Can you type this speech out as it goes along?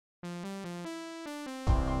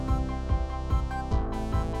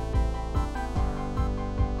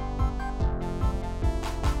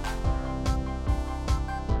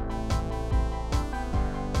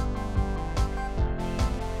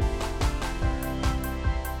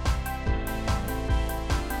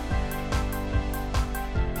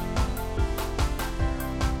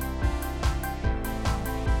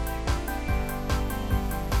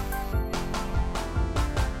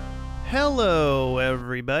Hello,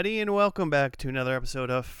 everybody, and welcome back to another episode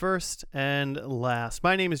of First and Last.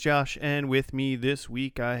 My name is Josh, and with me this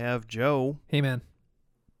week I have Joe. Hey, man.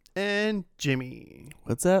 And Jimmy.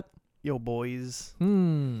 What's up? Yo, boys.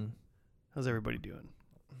 How's everybody doing?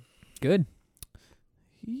 Good.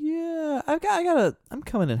 Yeah, I'm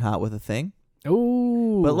coming in hot with a thing.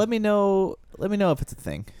 Oh, But let me know if it's a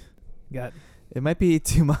thing. got It might be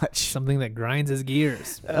too much. something that grinds his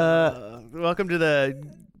gears. Welcome to the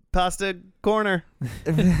Pasta Corner.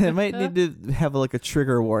 I might need to have like a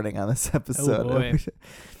trigger warning on this episode. Oh, boy.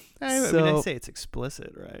 I mean, I say it's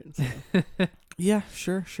explicit, right? So. Yeah,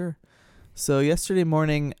 sure. So yesterday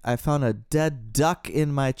morning, I found a dead duck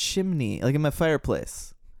in my chimney, like in my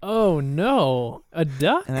fireplace, Oh no, a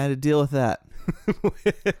duck? and I had to deal with that.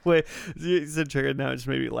 Wait, you said triggered now. It just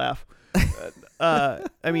made me laugh. I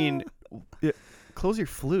mean, close your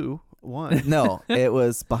flue. One. No, it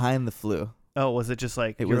was behind the flue. Oh, was it just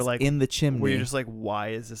like It you were was like in the chimney. were you just like, why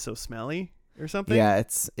is this so smelly or something? Yeah,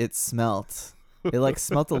 it smelt. It like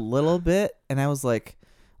smelt a little bit, and I was like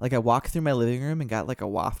I walked through my living room and got like a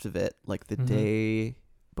waft of it like the day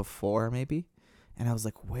before maybe, and I was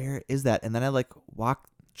like, where is that? And then I like walked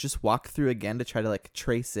through again to try to like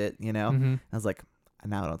trace it, you know. Mm-hmm. I was like,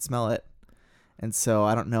 now I don't smell it, and so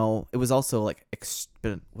I don't know. It was also like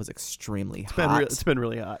was extremely hot. It's been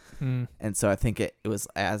really hot. And so I think it was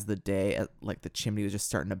as the day like the chimney was just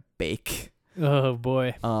starting to bake. Oh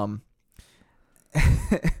boy.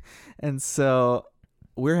 And so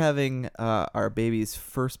we're having our baby's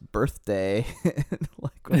first birthday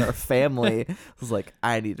like with our family. I was like,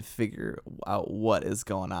 I need to figure out what is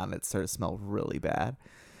going on. It started to smell really bad.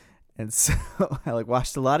 And so I like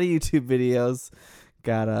watched a lot of YouTube videos,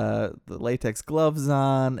 got the latex gloves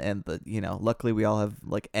on, and luckily we all have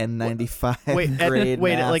like N95 grade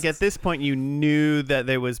masks. Like at this point you knew that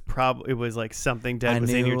there was it was like something dead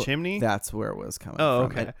was in your chimney? That's where it was coming Oh,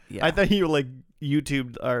 from. okay. Yeah. I thought you like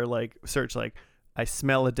YouTubed or like search like, I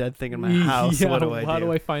smell a dead thing in my house. Yeah, what do I do? How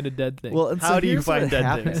do I find a dead thing? Well, and How so do you here's find what dead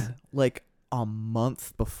happened. things? Like a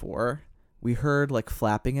month before, we heard like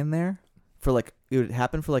flapping in there for like, it would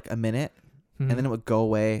happen for like a minute, and then it would go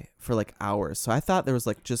away for like hours. So I thought there was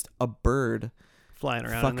like just a bird flying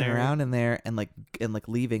around fucking in there. around in there and like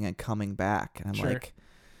leaving and coming back. And I'm Sure. like,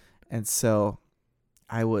 and so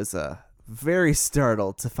I was very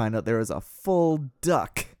startled to find out there was a full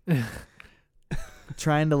duck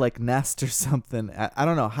trying to like nest or something. I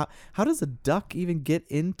don't know how does a duck even get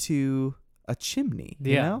into a chimney? yeah,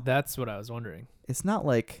 You know? that's what I was wondering. It's not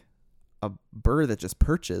like a bird that just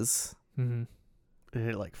perches. Mm-hmm. Did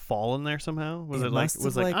it like fall in there somehow? Was It it like must have,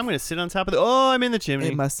 was like like- I'm gonna sit on top of I'm in the chimney,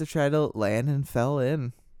 It must have tried to land and fell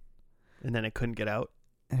in, and then it couldn't get out.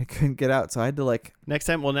 and it couldn't get out. So I had to like, Next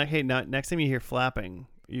time, next time you hear flapping,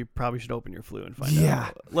 you probably should open your flue and find Yeah.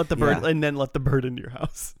 out. Let the bird Yeah. and then let the bird into your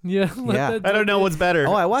house. Yeah. Yeah. I don't know what's better.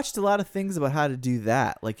 oh, I watched a lot of things about how to do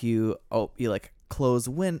that. Like you like close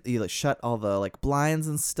you like shut all the like blinds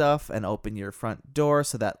and stuff and open your front door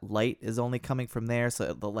so that light is only coming from there,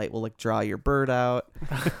 so the light will like draw your bird out.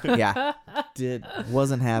 Yeah,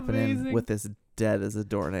 wasn't happening Amazing. with this dead as a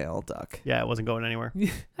doornail duck. Yeah, it wasn't going anywhere.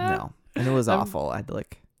 No, and it was I'm- awful. I had to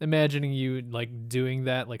like, Imagining you like doing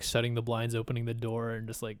that, like shutting the blinds, opening the door, and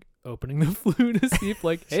just like opening the flue to see if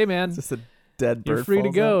like, hey man, just a dead bird. you're free to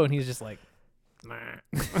falls go, out. and he's just like, nah.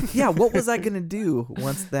 Yeah, what was I gonna do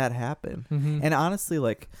once that happened? Mhm. And honestly,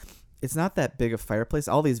 like, it's not that big a fireplace.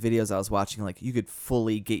 All these videos I was watching, like, you could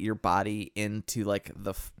fully get your body into like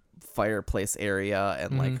the fireplace area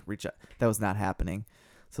and like reach out. That was not happening.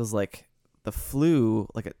 So it was like the flue,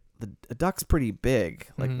 like a duck's pretty big.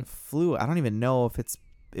 Like the flue, I don't even know if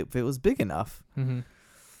it was big enough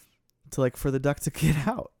to like for the duck to get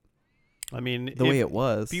out. I mean, The way it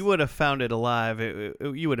was. if you would have found it alive,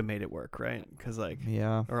 you would have made it work, right? Because like,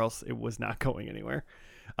 Yeah. or else it was not going anywhere.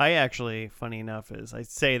 I actually, funny enough, is I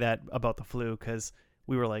say that about the flue because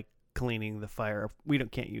we were like cleaning the fire. We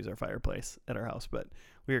can't use our fireplace at our house, but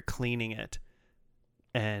we were cleaning it,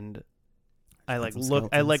 and I like some look.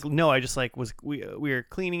 I like skeletons. no. I just like was we were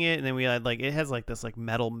cleaning it, and then we had like it has like this like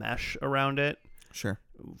metal mesh around it, Sure.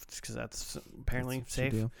 because that's apparently That's what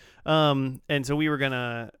you safe. do. And so we were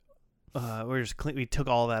gonna. We took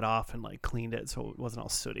all that off and like cleaned it so it wasn't all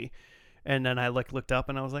sooty, and then I like looked up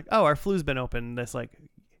and I was like, oh, our flue's been open this like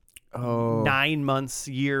 9 months,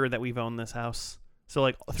 year that we've owned this house. So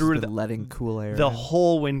like through Just been letting cool air the in.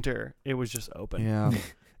 whole winter, it was just open. Yeah.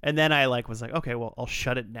 And then I like was like, okay, well, I'll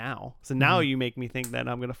shut it now. So now you make me think that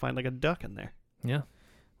I'm gonna find like a duck in there. Yeah.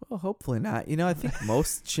 Well, hopefully not. You know, I think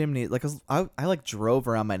most chimneys, like I like drove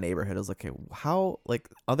around my neighborhood. I was like, okay, how like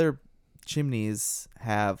other chimneys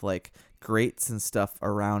have like grates and stuff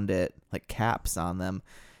around it, like caps on them,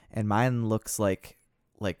 and mine looks like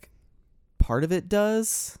part of it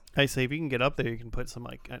does. I say if you can get up there, you can put some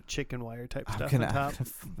like chicken wire type I'm stuff gonna on top.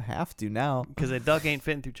 have to now. Because a duck ain't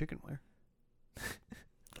fitting through chicken wire.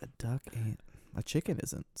 A duck ain't. A chicken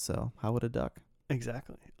isn't. So how would a duck?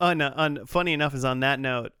 Exactly. Funny enough is on that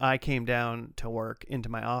note, I came down to work into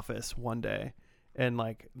my office one day, and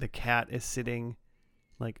like the cat is sitting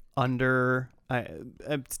like under.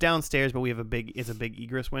 It's downstairs, but we have a big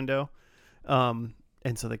egress window, and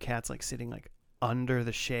so the cat's like sitting like under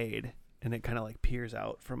the shade, and it kind of like peers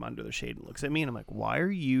out from under the shade and looks at me, and I'm like, why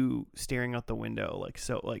are you staring out the window like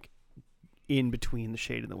so like in between the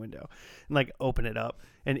shade and the window? And like open it up,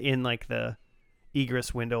 and in like the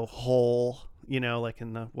egress window hole, you know, like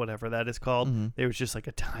in the whatever that is called, there was just like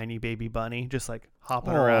a tiny baby bunny just like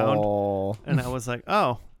hopping around, and I was like,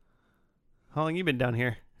 oh, how long you been down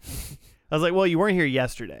here? I was like, well, you weren't here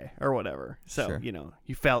yesterday or whatever, so Sure. you know,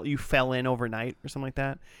 you fell in overnight or something like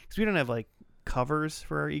that, because we don't have like covers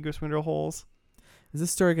for our egress window holes. Is this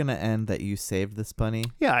story gonna end that you saved this bunny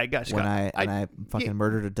Yeah, I got when I fucking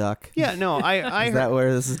murdered a duck? Yeah, no, I Is that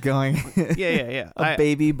where this is going? yeah. A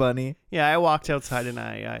baby bunny. Yeah, I walked outside and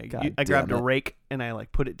I grabbed damn a it. rake and I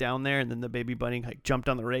like put it down there, and then the baby bunny like jumped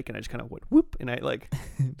on the rake, and I just kind of went whoop, and I like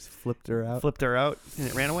Just flipped her out. flipped her out, and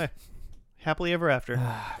it ran away, happily ever after.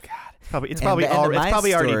 Oh God. It's probably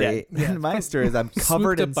already dead. Yeah, my story is I'm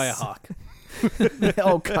covered Swooped up in by a hawk.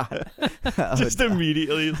 Oh God. Just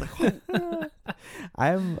immediately, it's like,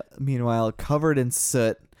 I'm meanwhile covered in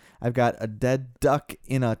soot. I've got a dead duck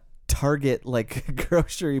in a Target like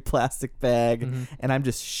grocery plastic bag, and I'm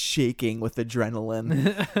just shaking with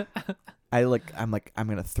adrenaline. I'm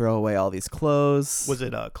gonna throw away all these clothes. was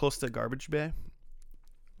it close to garbage bay?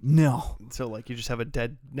 No. So like you just have a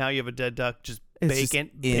dead duck, just It's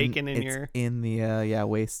just bacon in it's your. in the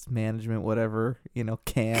waste management whatever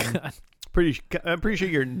can. I'm pretty sure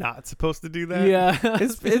you're not supposed to do that. Yeah,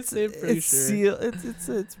 It's pretty it's sure. seal.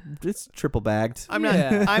 It's triple bagged. I'm not.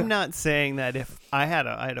 Yeah. I'm not saying that if I had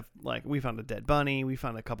a like we found a dead bunny, we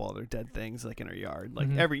found a couple other dead things like in our yard. Like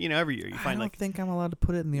every year you I find don't like think I'm allowed to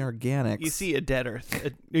put it in the organics. you see a dead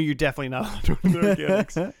earth. You're definitely not allowed to do the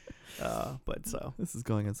organics. But so This is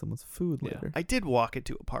going in someone's food Yeah. later. I did walk it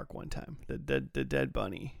to a park one time. The dead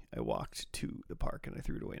bunny. I walked to the park and I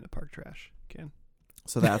threw it away in the park trash can.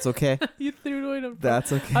 So that's okay. You threw it away to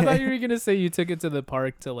That's okay. I thought you were gonna say you took it to the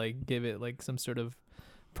park to like give it like some sort of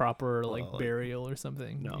proper like Well, burial or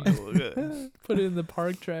something. No, You put it in the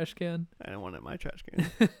park trash can. I don't want it in my trash can.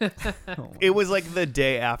 It was like the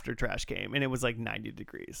day after trash came, and it was like 90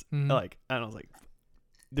 degrees. Mhm. Like, and I was like,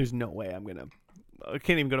 "There's no way I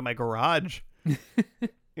can't even go to my garage."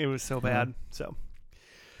 It was so bad. So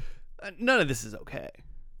none of this is okay.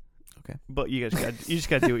 Okay. But you just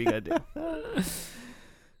gotta do what you gotta do.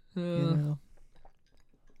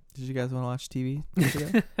 Did you guys want to watch TV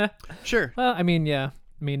today? Sure. Well, I mean, yeah.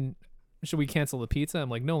 I mean, should we cancel the pizza? I'm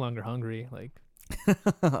like no longer hungry. Like,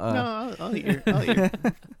 No, I'll eat your.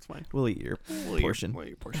 It's fine. We'll eat your portion. We'll eat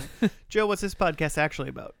your portion. Joe, what's this podcast actually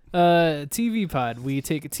about? TV pod. We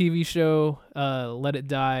take a TV show, let it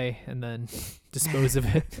die, and then dispose of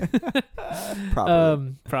it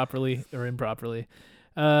properly or improperly,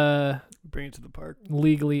 Bring it to the park.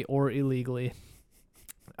 legally or illegally.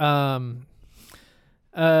 I've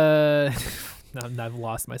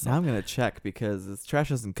lost Now myself. I'm gonna check because this trash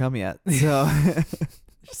hasn't come yet. So There's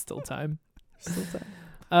still time. still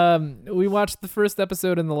time. We watched the first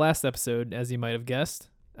episode and the last episode, as you might have guessed,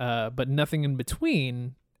 but nothing in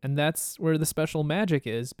between. And that's where the special magic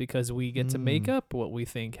is, because we get to make up what we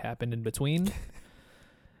think happened in between.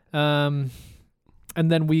 And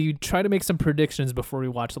then we try to make some predictions before we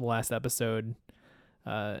watch the last episode.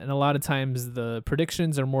 And a lot of times the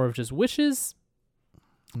predictions are more of just wishes.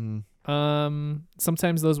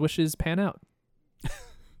 Sometimes those wishes pan out.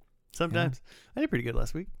 Sometimes. I did pretty good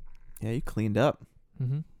last week. Yeah, you cleaned up.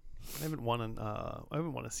 Mm-hmm. I haven't won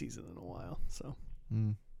a season in a while, so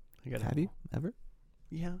I got. Have you ever?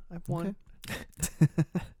 Yeah, I've won.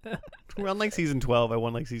 We're on like season 12. I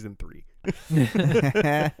won like season 3.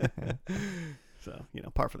 So,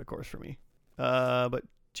 par for the course for me. But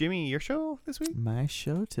Jimmy, your show this week? My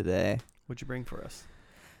show today. What'd you bring for us?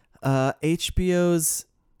 HBO's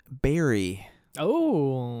Barry,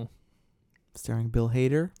 Oh, starring Bill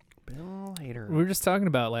Hader. Bill Hader. we were just talking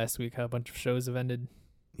about last week how a bunch of shows have ended.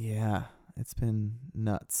 Yeah, it's been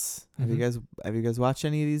nuts. Mhm. Have you guys watched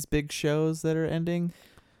any of these big shows that are ending,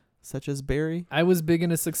 such as Barry? I was big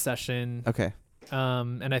into Succession, Okay.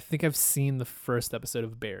 and I think I've seen the first episode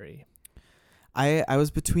of Barry. I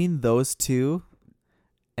was between those two,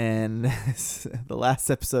 and the last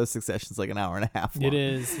episode of Succession is like an hour and a half long. It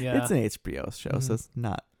is, yeah. It's an HBO show, so it's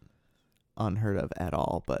not unheard of at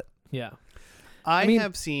all. But Yeah. I mean-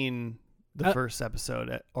 have seen the first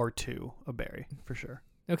episode or two of Barry for sure.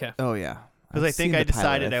 Okay. oh yeah, Because I've I think seen I the pilot,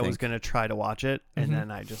 decided I was think. going to try to watch it, and Mhm.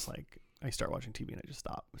 then I just I start watching TV and I just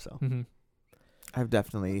stop. So Mm-hmm. I've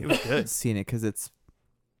definitely it was good. seen it because it's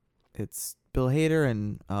Bill Hader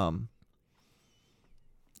and oh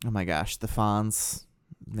my gosh, the Fonz,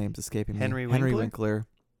 name's escaping me. Henry Henry Winkler? Winkler,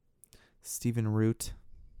 Stephen Root,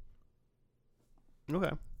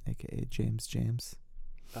 Okay. aka James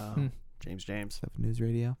Hmm. James. of News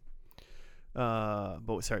Radio.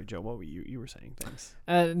 But sorry, Joe, what were you were saying things?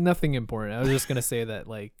 Nothing important. I was just gonna say that,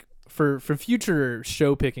 like, for future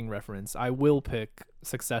show picking reference, I will pick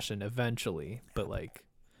Succession eventually, but like,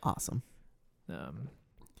 Awesome.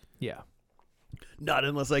 yeah. Not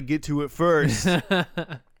unless I get to it first. I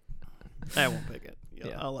won't pick it.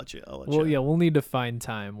 Yeah. I'll let you. Well, yeah, we'll need to find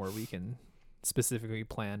time where we can specifically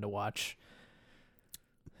plan to watch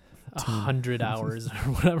 100 hours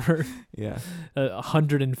or whatever, Yeah.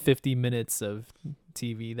 150 minutes of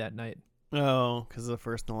TV that night. Oh, because the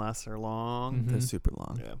first and the last are long. Mhm. They're super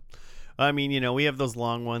long. Yeah. I mean, we have those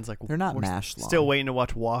long ones. Like They're not we're MASH long. Still waiting to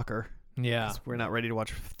watch Walker. Yeah. 'Cause we're not ready to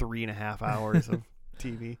watch 3.5 hours of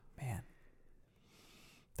TV. Man.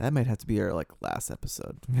 That might have to be our last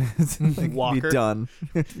episode. Be Walker? done.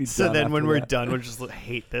 Be So done then when after we're that. done, we'll just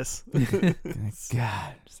hate this.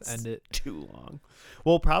 God. Just end it. Too long.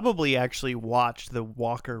 We'll probably actually watch the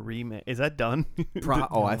Walker remake. Is that done? I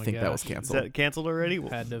Oh my think that was gosh. Is canceled. that canceled already?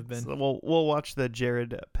 Had to have been. So we'll watch the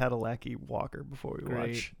Jared Padalecki Walker before we Great.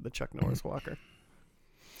 watch the Chuck Norris Walker.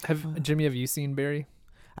 Jimmy, have you seen Barry?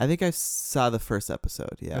 I think I saw the first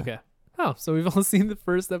episode. Yeah. Okay. Oh, so we've all seen the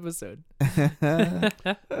first episode.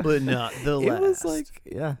 But not the It last. was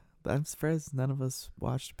yeah. I'm surprised none of us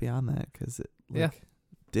watched beyond that because it Yeah.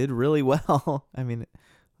 did really well. I mean, it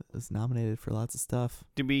was nominated for lots of stuff.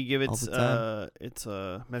 Did we give all its the its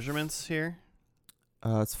measurements here?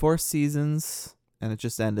 It's 4 seasons and it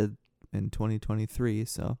just ended in 2023.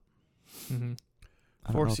 So Mm-hmm.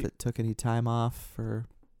 I Four don't know se- if it took any time off for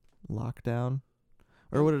lockdown,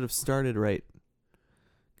 or would it have started right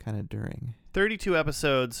kind of during? 32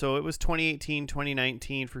 episodes, so it was 2018,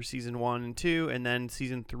 2019 for season 1 and 2, and then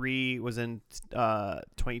season 3 was in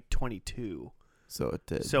 2022. So it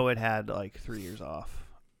did. So it had 3 years off,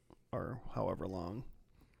 or however long,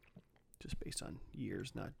 just based on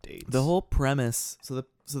years, not dates. the whole premise. So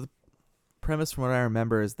the premise, from what I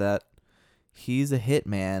remember, is that he's a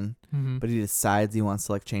hitman, Mm-hmm. but he decides he wants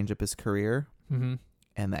to change up his career, Mm-hmm.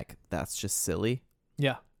 and that's just silly.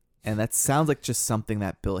 Yeah. And that sounds like just something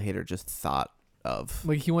that Bill Hader just thought of.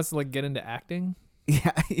 Like, he wants to get into acting.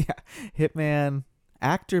 Yeah. Hitman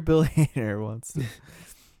actor Bill Hader wants to.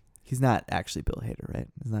 He's not actually Bill Hader, right?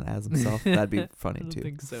 He's not as himself. That'd be funny I don't too.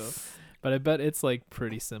 think so. But I bet it's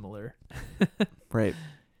pretty similar. Right.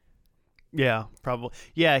 Yeah, probably.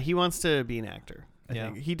 Yeah, he wants to be an actor. I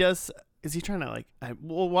Yeah. think he does. Is he trying to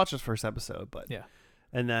we'll watch his first episode, but Yeah.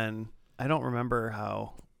 and then I don't remember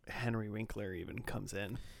how Henry Winkler even comes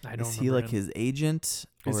in. I don't Is he remember him. his agent,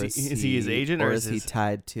 or Is he his agent, or or is is he his-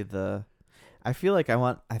 tied to the? I feel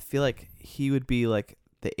like he would be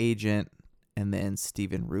the agent, and then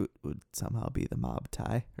Stephen Root would somehow be the mob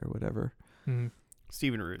tie or whatever. Mhm.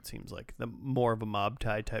 Stephen Root seems like the more of a mob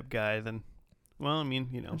tie type guy than. Well, I mean,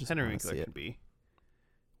 I just Henry wanna see Winkler it. could be.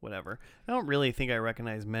 Whatever. I don't really think I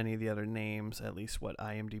recognize many of the other names, at least what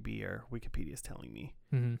IMDb or Wikipedia is telling me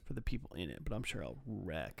Mhm. for the people in it, but I'm sure I'll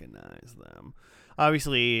recognize them.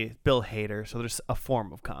 Obviously, Bill Hader, so there's a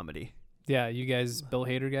form of comedy. Yeah, you guys, Bill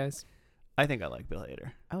Hader guys. I think I like Bill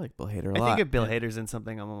Hader. I like Bill Hader a I lot. think if Bill Yeah. Hader's in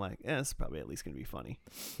something, I'm like, it's probably at least going to be funny.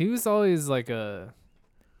 He was always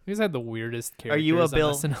he's had the weirdest characters. Are you a on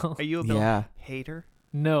Bill? SNL. Are you a Bill Yeah. Hader?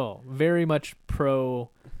 No, very much pro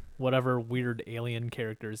whatever weird alien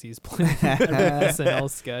characters he's playing in every SNL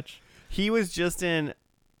sketch. He was just in,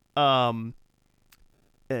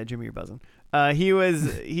 Jimmy, you're buzzing. He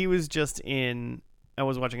was just in. I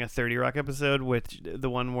was watching a 30 Rock episode with the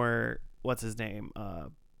one where what's his name,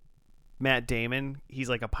 Matt Damon. He's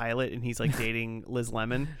like a pilot and he's dating Liz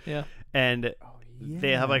Lemon, Yeah. and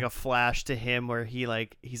they have Yeah. a flash to him where he's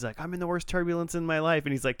like, I'm in the worst turbulence in my life,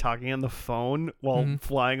 and he's talking on the phone while Mhm.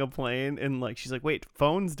 flying a plane, and she's like, wait,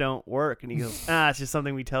 phones don't work, and he goes, it's just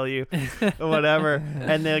something we tell you, or whatever,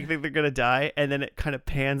 and they think they're gonna die, and then it kind of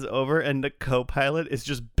pans over, and the co-pilot is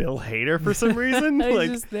just Bill Hader for some reason. He's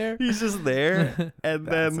just there. He's just there, and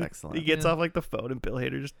That's then excellent. he gets Yeah. off the phone, and Bill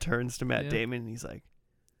Hader just turns to Matt Yeah. Damon, and he's like,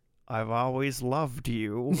 I've always loved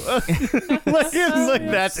you.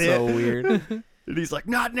 That's so it. weird. And he's like,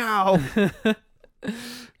 not now.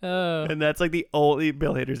 Oh. And that's like the only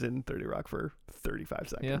Bill Hader's in 30 Rock for 35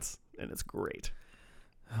 seconds. And it's great.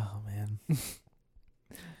 Oh man.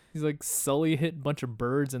 He's like, Sully hit a bunch of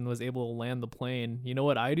birds and was able to land the plane. You know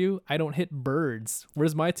what I do? I don't hit birds.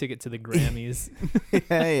 Where's my ticket to the Grammys?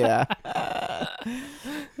 Yeah.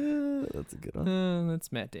 That's a good one.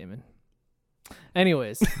 That's Matt Damon.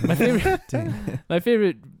 Anyways, my favorite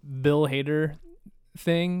Bill Hader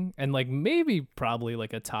thing, and like maybe probably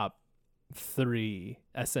like a top 3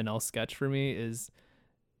 SNL sketch for me, is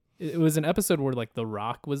it was an episode where like The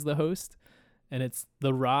Rock was the host, and it's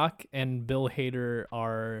The Rock and Bill Hader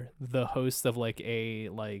are the host of like a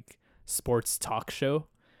like sports talk show.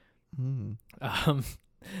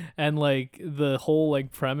 And like the whole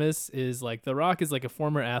like premise is like The Rock is like a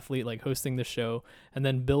former athlete like hosting the show, and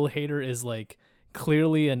then Bill Hader is like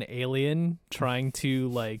clearly an alien trying to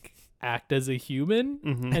like act as a human.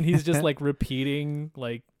 And he's just like repeating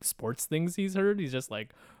like sports things he's heard. He's just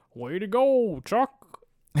like, way to go, Chuck.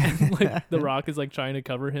 And like The Rock is like trying to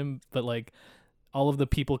cover him, but like all of the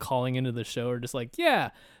people calling into the show are just like, yeah,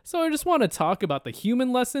 so I just want to talk about the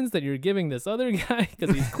human lessons that you're giving this other guy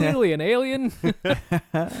because he's clearly an alien.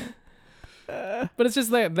 But it's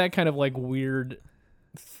just that kind of like weird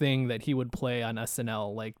thing that he would play on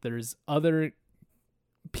SNL. Like there's other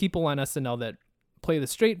people on SNL that play the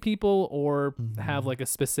straight people or have like a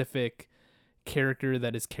specific character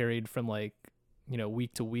that is carried from like, you know,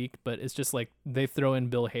 week to week. But it's just like they throw in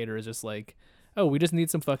Bill Hader as just like, oh, we just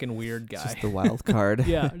need some fucking weird guy. Just the wild card.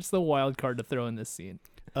 Yeah, just the wild card to throw in this scene.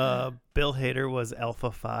 Bill Hader was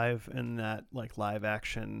Alpha 5 in that like live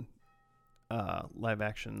action Power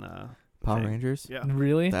thing. Rangers? Yeah.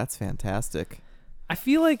 Really? That's fantastic. I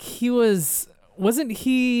feel like he wasn't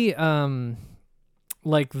he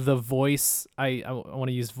like the voice, I want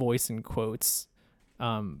to use voice in quotes.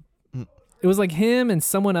 It was like him and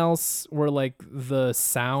someone else were like the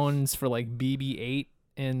sounds for like BB-8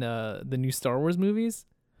 in the new Star Wars movies.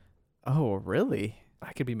 Oh, really?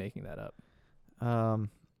 I could be making that up.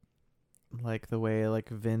 Like the way like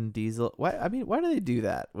Vin Diesel. Why? I mean, why do they do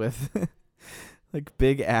that with like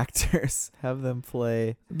big actors? Have them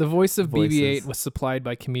play. The voice of voices. BB-8 was supplied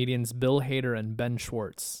by comedians Bill Hader and Ben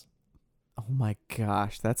Schwartz. Oh my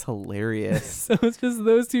gosh, that's hilarious. So it's just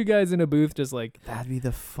those two guys in a booth, just like That'd be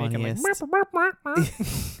the making like, funniest.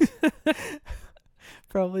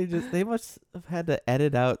 Probably just they must have had to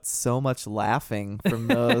edit out so much laughing from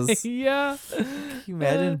those. yeah. Can you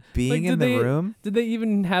imagine being like, in the room? Did they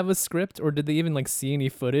even have a script, or did they even like see any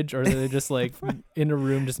footage, or are they just like in a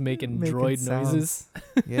room just making droid sounds. noises?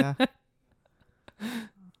 Yeah.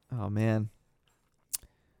 Oh man.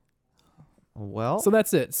 Well, So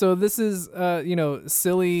that's it. So this is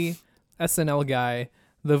silly SNL guy,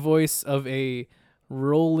 the voice of a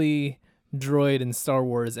roly droid in Star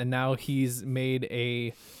Wars, and now he's made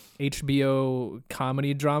a HBO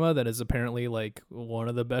comedy drama that is apparently like one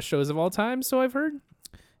of the best shows of all time, so I've heard.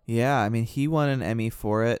 yeah, I mean, he won an Emmy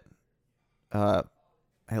for it at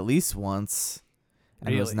least once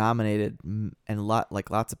and was Really? nominated and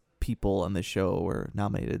lots of people on the show were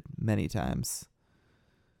nominated many times.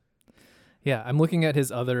 Yeah, I'm looking at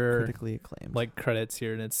his other Critically acclaimed. like credits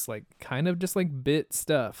here, and it's like kind of just like bit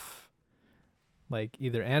stuff, like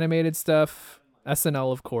either animated stuff,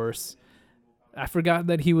 SNL of course. I forgot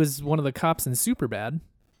that he was one of the cops in Superbad.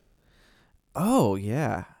 Oh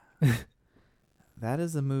yeah. That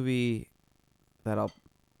is a movie that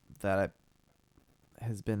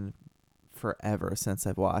has been forever since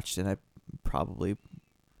I've watched, and I probably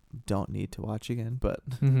don't need to watch again, but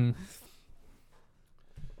Mm-hmm.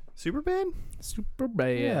 Superbad?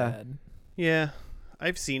 Superbad. Yeah.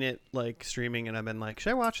 I've seen it like streaming and I've been like,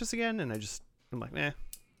 should I watch this again? And I'm like, nah.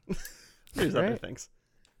 There's other Right. things.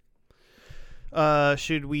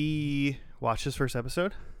 Should we watch this first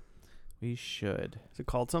episode? we should. Is it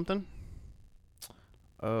called something?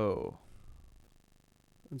 Oh.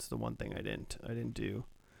 It's the one thing I didn't do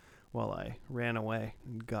while I ran away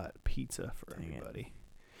and got pizza for Dang it. everybody.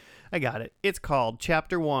 I got it. It's called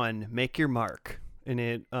Chapter 1, Make Your Mark. And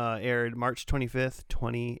it aired March 25th,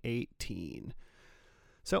 2018.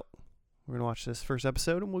 So, we're going to watch this first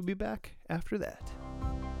episode and we'll be back after that.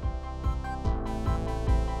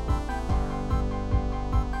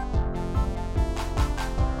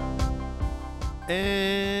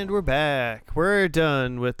 And we're back. We're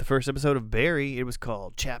done with the first episode of Barry. It was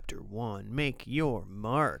called Chapter 1, Make Your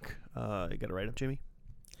Mark. You got it right up, Jimmy?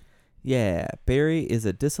 Yeah, Barry is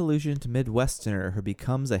a disillusioned Midwesterner who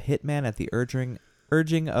becomes a hitman at the urging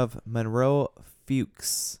of Monroe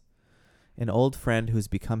Fuchs, an old friend who's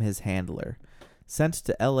become his handler. Sent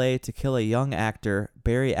to L.A. to kill a young actor,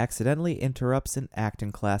 Barry accidentally interrupts an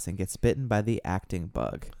acting class and gets bitten by the acting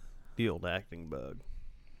bug. The old acting bug.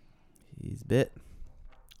 He's bit.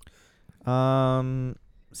 So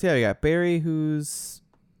yeah, we got Barry, who's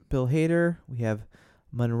Bill Hader. We have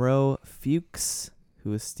Monroe Fuchs,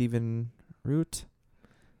 who is Stephen Root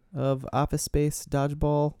of Office Space,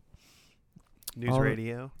 Dodgeball, News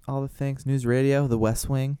Radio. all the things. News Radio, The West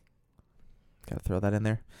Wing. Gotta throw that in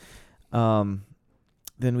there.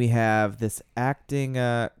 Then we have this acting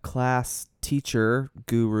class teacher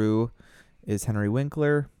guru is Henry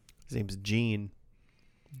Winkler. His name's Gene.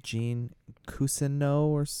 Gene Cousineau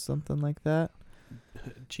or something like that.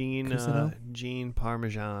 Gene Gene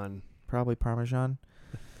Parmesan. Probably Parmesan.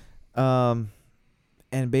 And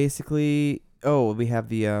basically, we have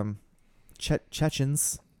the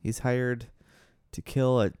Chechens. He's hired to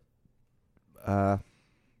kill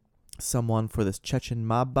someone for this Chechen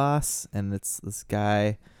mob boss, and it's this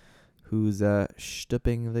guy who's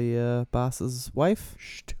stupping the boss's wife.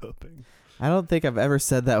 Stupping. I don't think I've ever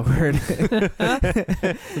said that word.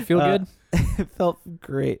 Feel good? It felt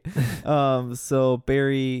great. So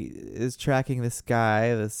Barry is tracking this guy,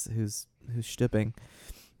 who's stupping,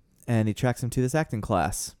 and he tracks him to this acting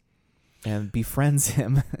class and befriends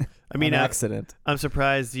him. I mean, on accident. I'm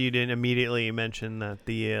surprised you didn't immediately mention that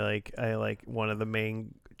the one of the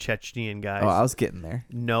main Chechnyan guys. Oh, I was getting there.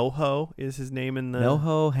 Noho is his name in the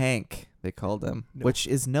Noho Hank, they called him. No. Which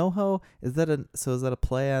is Noho? Is that a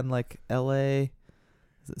play on like L.A.?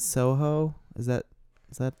 Is it Soho? Is that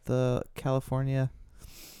the California?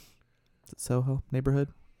 Is it Soho neighborhood?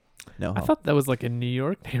 No. I thought that was like a New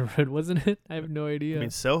York neighborhood, wasn't it? I have no idea. I mean,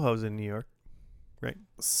 Soho's in New York.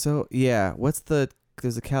 So yeah,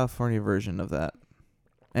 there's a California version of that.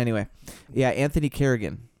 Anyway, yeah, Anthony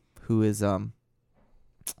Kerrigan, who is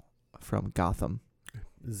from Gotham.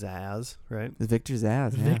 Zaz, right? It's Victor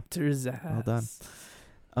Zsasz. Yeah. Victor Zsasz. Well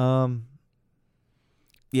done.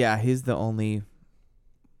 Yeah, he's the only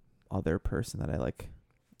other person that I like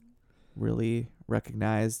really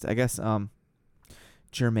recognized. I guess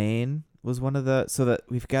Jermaine was one of the, so that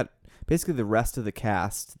we've got basically the rest of the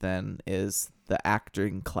cast then is the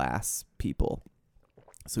acting class people.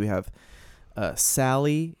 So we have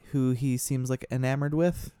Sally, who he seems like enamored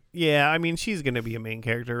with. Yeah, I mean, she's gonna be a main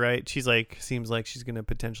character, right? She's seems like she's gonna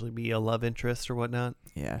potentially be a love interest or whatnot.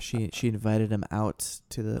 Yeah, she invited him out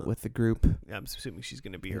with the group. Yeah, I'm assuming she's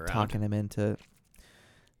gonna be They're around. talking him into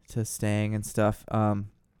staying and stuff. And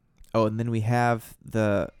then we have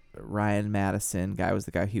the Ryan Madison guy. Was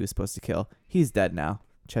the guy he was supposed to kill. He's dead now.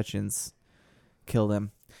 Chechens killed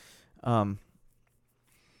him. And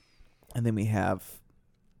then we have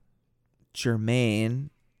Jermaine,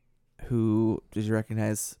 who did you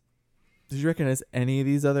recognize any of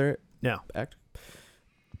these other No. actors?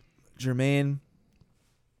 Jermaine,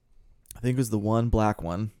 I think, was the one black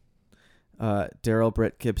one. Daryl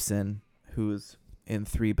Britt Gibson, who's in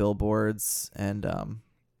 3 Billboards and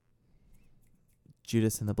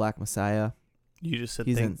Judas and the Black Messiah. You just said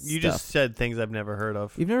He's things. in You stuff. just said things I've never heard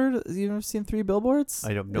of. You've never seen 3 Billboards?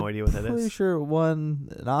 I have no idea what that Pretty is. sure it won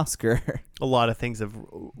an Oscar. A lot of things have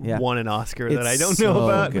Yeah. won an Oscar that I It's don't know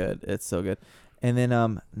about. Good. It's so good. And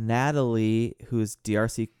then Natalie, who's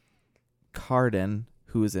D'Arcy Carden,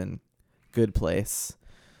 who's in Good Place.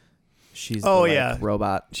 She's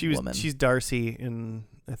robot woman. She's Darcy, and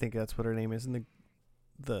I think that's what her name is in the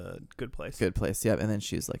Good Place. Good Place, yeah. And then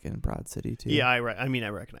she's like in Broad City too. Yeah, I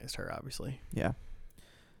recognized her, obviously. Yeah.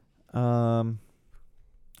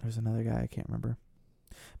 There's another guy I can't remember.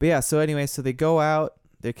 But yeah, so anyway, so they go out,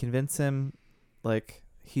 they convince him like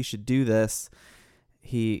he should do this.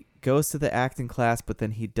 He goes to the acting class, but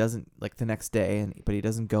then he doesn't, like the next day, but he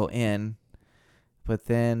doesn't go in. But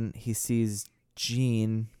then he sees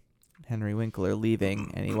Gene, Henry Winkler,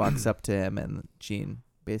 leaving, and he walks up to him, and Gene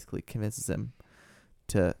basically convinces him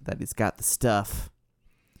that he's got the stuff.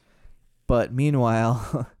 But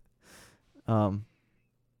meanwhile,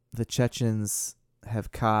 the Chechens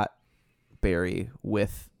have caught Barry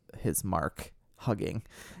with his mark hugging,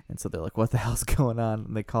 and so they're like, "What the hell's going on?"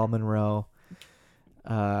 And they call Monroe,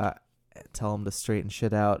 tell him to straighten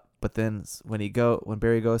shit out. But then when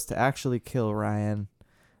Barry goes to actually kill Ryan,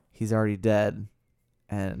 he's already dead,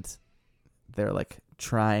 and they're like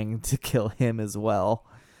trying to kill him as well.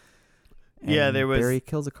 Yeah, And there was Barry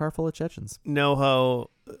kills a car full of Chechens. Noho,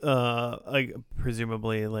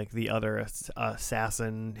 presumably like the other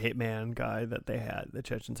assassin hitman guy that the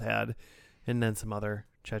Chechens had, and then some other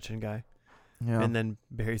Chechen guy. Yeah. And then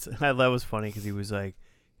Barry's, that was funny because he was like,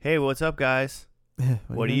 "Hey, what's up, guys?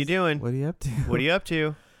 What are you doing? What are you up to? What are you up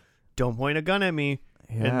to? Don't point a gun at me."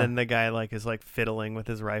 Yeah. And then the guy like is like fiddling with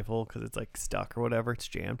his rifle because it's like stuck or whatever, it's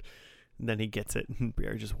jammed. And then he gets it, and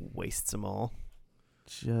Barry just wastes them all.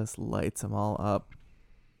 Just lights them all up.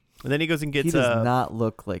 And then he goes and gets He does not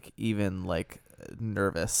look like even like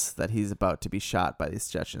nervous that he's about to be shot by these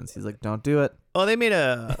Chechens. He's like, "Don't do it." Oh, they made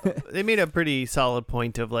a pretty solid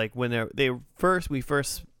point of like when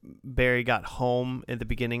Barry got home at the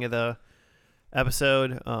beginning of the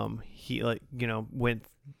episode. He like went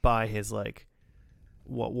by his like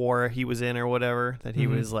what war he was in or whatever, that he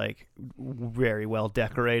was like very well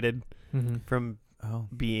decorated from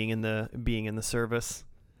being in the service.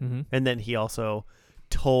 And then he also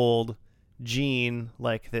told Gene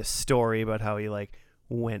like this story about how he like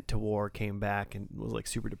went to war, came back, and was like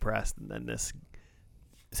super depressed. And then this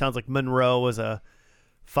sounds like Monroe was a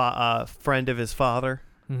friend of his father.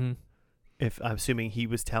 If I'm assuming he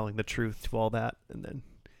was telling the truth to all that, and then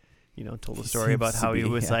told the story about how he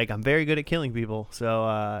was like, I'm very good at killing people,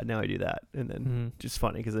 so now I do that. And then just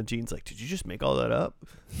funny because then Gene's like, did you just make all that up?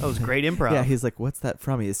 That was great improv. Yeah, he's like, what's that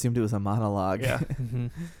from? He assumed it was a monologue. Yeah.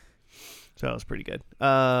 So that was pretty good.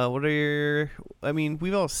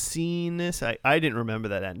 We've all seen this. I didn't remember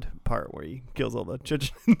that end part where he kills all the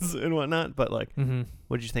Chechens and whatnot, but like,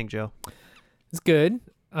 what did you think, Joe? It's good.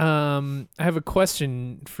 I have a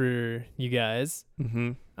question for you guys.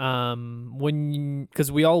 Because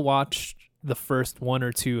we all watched the first one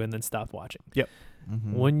or two and then stopped watching. Yep.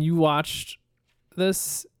 When you watched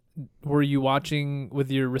this, were you watching with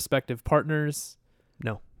your respective partners?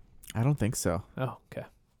 No. I don't think so. Oh, okay.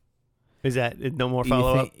 Is that no more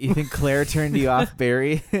follow up? You think Claire turned you off,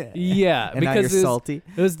 Barry? Yeah, and now you're salty.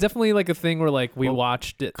 It was definitely like a thing where like we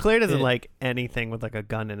watched it. Claire doesn't like anything with like a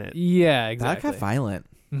gun in it. Yeah, exactly. That got violent.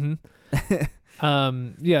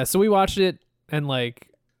 Yeah, so we watched it and like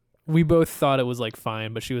we both thought it was like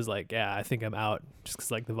fine, but she was like, yeah, I think I'm out just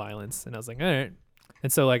because like the violence. And I was like, all right.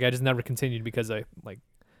 And so like I just never continued because I like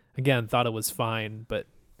again thought it was fine, but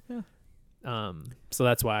so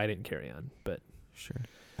that's why I didn't carry on. But sure,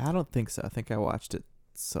 I don't think so. I think I watched it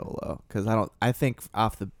solo because I think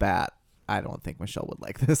off the bat I don't think Michelle would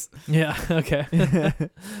like this. Yeah. Okay.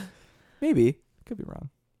 Maybe. Could be wrong.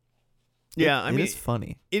 Yeah, I mean, it's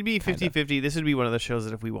funny. It'd be 50-50. This would be one of the shows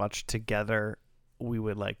that if we watched together, we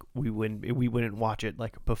wouldn't watch it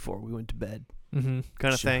like before we went to bed, kind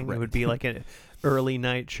of thing. Right. It would be like an early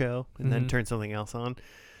night show and then turn something else on.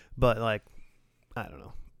 But like, I don't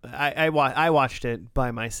know. I watched it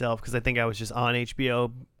by myself because I think I was just on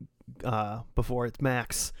HBO before it's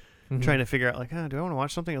Max, trying to figure out like, do I want to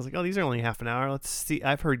watch something? I was like, these are only half an hour. Let's see.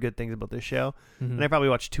 I've heard good things about this show, and I probably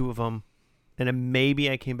watched 2 of them. And then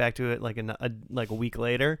maybe I came back to it like a week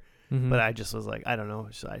later, but I just was like, I don't know.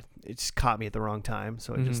 So it just caught me at the wrong time,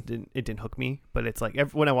 so it just didn't hook me. But it's like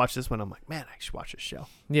when I watch this one, I'm like, man, I should watch this show.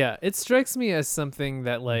 Yeah, it strikes me as something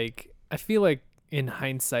that like I feel like in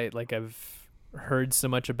hindsight, like I've heard so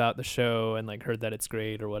much about the show and like heard that it's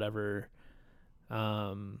great or whatever.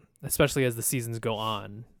 Especially as the seasons go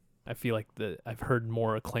on, I feel like I've heard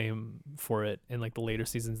more acclaim for it in like the later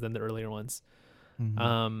seasons than the earlier ones.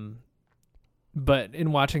 But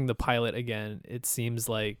in watching the pilot again, it seems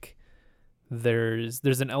like there's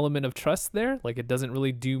an element of trust there. Like it doesn't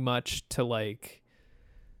really do much to like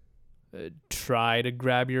try to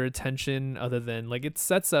grab your attention other than like it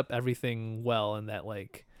sets up everything well in that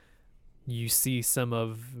like you see some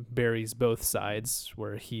of Barry's both sides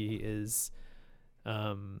where he is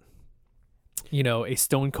a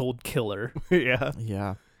stone cold killer.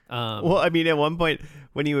 Yeah. Well, I mean, at one point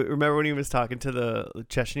when he was talking to the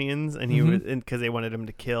Chechens and he was because they wanted him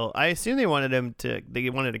to kill. I assume they wanted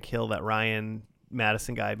to kill that Ryan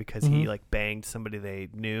Madison guy because he like banged somebody they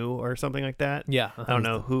knew or something like that. Yeah, I don't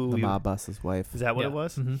know who. The mob boss's wife. Is that what it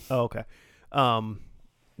was? Oh, okay.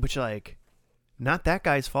 Which like, not that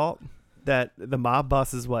guy's fault that the mob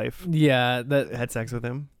boss's wife. Yeah, that had sex with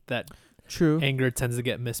him. That true anger tends to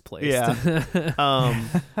get misplaced. Yeah.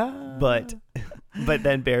 But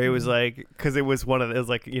then Barry was like, because it was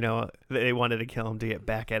like, they wanted to kill him to get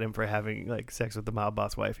back at him for having like sex with the mob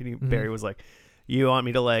boss wife. And Barry was like, you want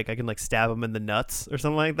me to like, I can like stab him in the nuts or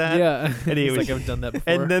something like that? Yeah. And he was like, I've done that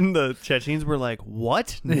before. And then the Chechens were like,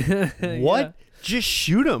 what? What? Yeah. Just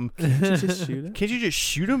shoot him. Can't you just shoot him? Can't you just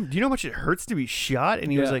shoot him? Do you know how much it hurts to be shot?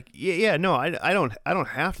 And he was like, no, I don't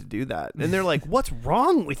have to do that. And they're like, what's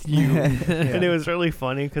wrong with you? And it was really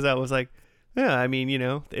funny because I was like, yeah, I mean,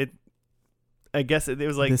 I guess it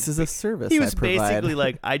was like, this is a service. He was basically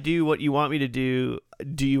like, I do what you want me to do.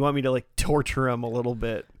 Do you want me to like torture him a little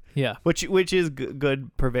bit? Yeah. Which is good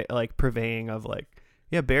purveying of like,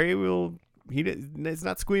 yeah, Barry it's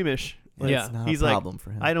not squeamish. Yeah. It's not He's a like, problem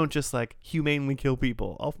for him. I don't just like humanely kill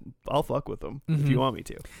people. I'll fuck with them if Mhm. you want me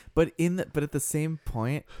to. But at the same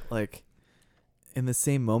point, like in the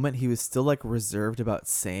same moment, he was still like reserved about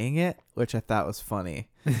saying it, which I thought was funny.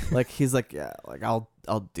 Like he's like, yeah, like I'll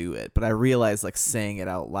do it. But I realized like saying it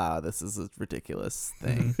out loud, this is a ridiculous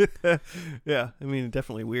thing. Yeah, I mean,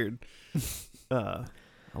 definitely weird. I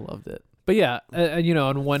loved it. But yeah, you know,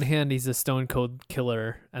 on one hand, he's a stone cold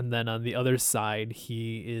killer, and then on the other side,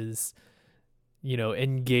 he is, you know,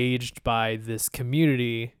 engaged by this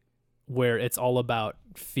community where it's all about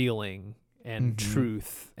feeling and Mhm.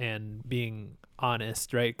 truth and being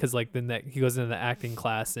honest, right? Because like then that he goes into the acting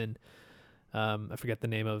class, and I forget the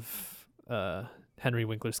name of Henry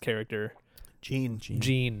Winkler's character.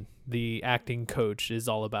 Gene, the acting coach, is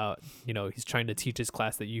all about, you know, he's trying to teach his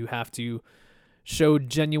class that you have to show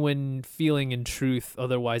genuine feeling and truth,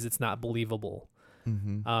 otherwise it's not believable.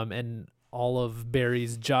 Mm-hmm. And all of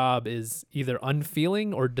Barry's job is either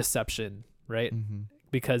unfeeling or deception, right? Mm-hmm.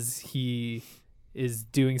 Because he is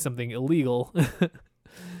doing something illegal.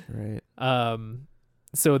 Right.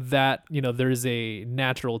 So that, you know, there's a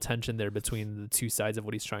natural tension there between the two sides of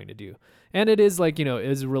what he's trying to do. And it is like, you know, it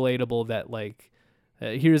is relatable that like,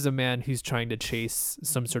 here's a man who's trying to chase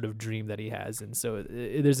some sort of dream that he has. And so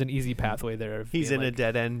there's an easy pathway there. Of He's being in a like,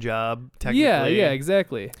 dead end job, technically. yeah,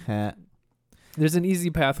 exactly. Ha. There's an easy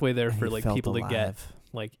pathway there And for he like felt people to get alive.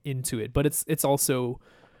 like into it. But it's also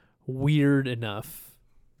weird enough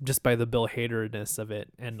just by the Bill Hader-ness of it,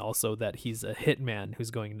 and also that he's a hitman who's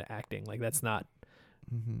going into acting. Like that's not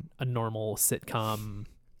Mm-hmm. a normal sitcom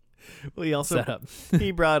Well, he also setup.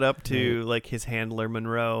 he brought up to like his handler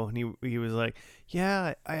Monroe, and he was like,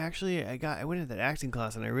 "Yeah, I went into that acting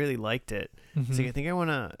class and I really liked it. He's like, I think I want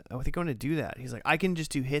to do that." He's like, "I can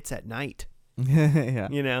just do hits at night, Yeah.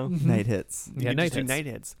 you know, Night hits. You Yeah, can night just do hits. night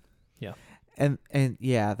hits." And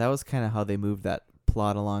yeah, that was kind of how they moved that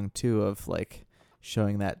plot along too, of like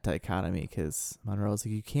showing that dichotomy, because Monroe's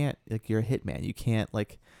like, you can't, like, you're a hitman, you can't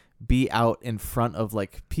like be out in front of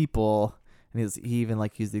like people. And he even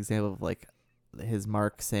like used the example of like his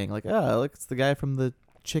mark saying like, oh, look, it's the guy from the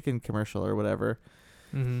chicken commercial or whatever.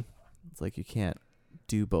 Mm-hmm. It's like you can't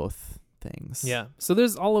do both things. Yeah. So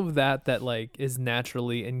there's all of that like is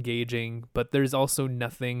naturally engaging, but there's also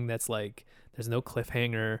nothing that's like, there's no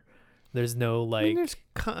cliffhanger. There's no like,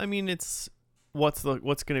 It's what's going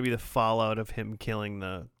to be the fallout of him killing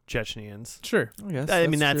the Chechens? sure. I guess I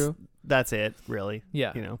mean, true. that's it, really.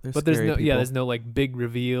 Yeah. You know, They're But there's scary no, people. there's no like big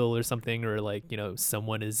reveal or something, or like, you know,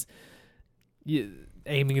 someone is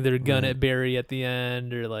aiming their gun Right. at Barry at the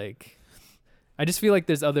end, or like, I just feel like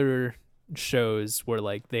there's other shows where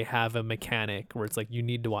like they have a mechanic where it's like you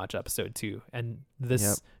need to watch episode 2, and this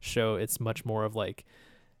Yep. show, it's much more of like,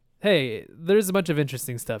 hey, there's a bunch of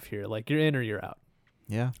interesting stuff here, like you're in or you're out.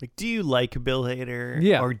 Yeah. like, do you like Bill Hader?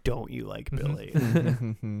 Yeah. Or don't you like Bill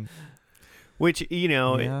Mhm. Hader? Which, you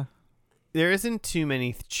know, yeah. there isn't too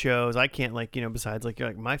many shows I can't like, you know, besides like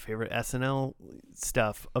my favorite SNL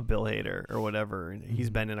stuff of Bill Hader or whatever, and he's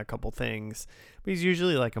Mhm. been in a couple things, but he's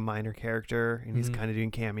usually like a minor character, and he's Mhm. kind of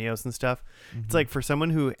doing cameos and stuff. It's Mhm. like for someone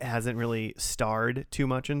who hasn't really starred too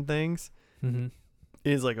much in things, Mm-hmm.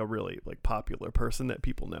 is like a really like popular person that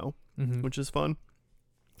people know, Mm-hmm. which is fun.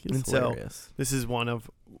 He's and so- hilarious. This is one of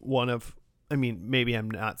I mean, maybe I'm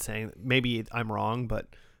not saying, maybe I'm wrong, but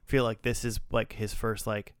I feel like this is like his first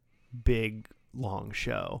like big long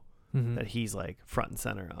show Mm-hmm. that he's like front and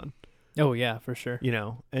center on, Oh yeah, for sure. you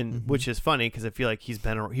know, and Mhm. which is funny because I feel like he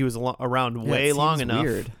was around Yeah, way it long seems enough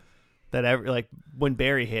Weird. that like when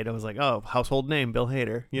Barry hit, I was like, oh, household name, Bill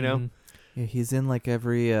Hader, you know. Mhm. Yeah, he's in like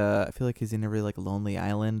every. I feel like he's in every like Lonely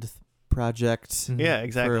Island project. Mhm. Yeah, For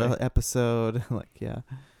exactly. an episode. Like, yeah.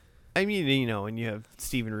 I mean, you know, and you have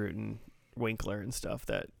Stephen Root and Winkler and stuff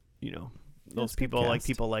that, you know, those it's a good people like cast.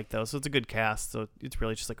 people like those. So it's a good cast. So it's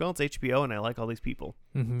really just like, oh, it's HBO and I like all these people.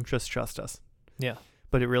 Mhm. Just trust us. Yeah.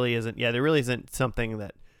 But it really isn't. Yeah, there really isn't something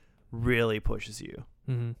that really pushes you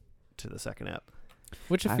Mm-hmm. to the second ep.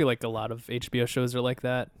 Which I I- feel like a lot of HBO shows are like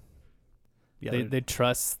that. Yeah, They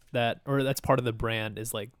trust that, or that's part of the brand,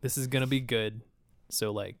 is like, this is gonna be good,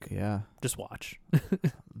 so like Yeah. just watch.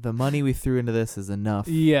 The money we threw into this is enough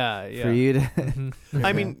Yeah, yeah. for you to. Mhm.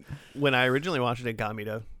 I mean, when I originally watched it, it got me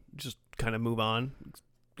to just kind of move on.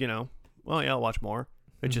 You know, well, yeah, I'll watch more.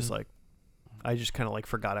 It's just Mhm. like, I just kind of like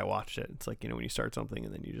forgot I watched it. It's like, you know, when you start something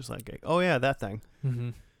and then you just like, oh yeah, that thing.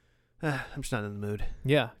 Mhm. I'm just not in the mood.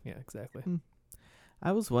 Yeah, exactly.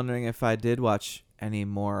 I was wondering if I did watch any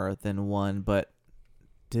more than one, but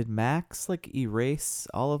did Max like erase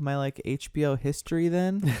all of my like HBO history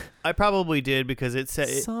then? I probably did because it said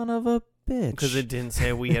Son of a bitch. because it didn't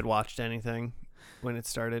say we had watched anything when it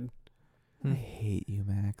started. I hate you,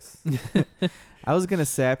 Max. I was gonna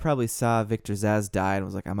say I probably saw Victor Zsasz die and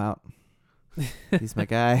was like, I'm out. He's my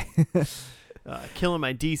guy. Killing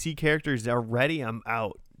my DC characters already. I'm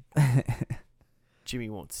out. Jimmy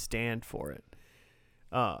won't stand for it.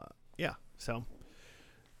 Yeah. So,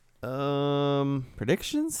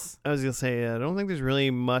 predictions? I was gonna say I don't think there's really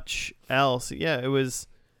much else. Yeah, it was.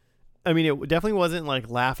 I mean, it definitely wasn't like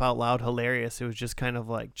laugh out loud hilarious. It was just kind of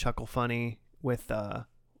like chuckle funny with a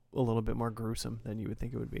little bit more gruesome than you would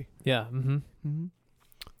think it would be. Yeah. Mm-hmm. Mm-hmm.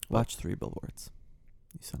 Watch 3 Billboards.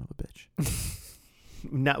 You son of a bitch.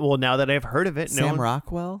 Now that I've heard of it, Sam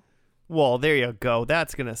Rockwell. Well, there you go.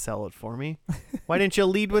 That's gonna sell it for me. Why didn't you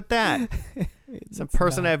lead with that? Some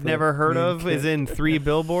person I've never heard of is in 3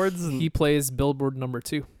 Billboards. And He plays Billboard number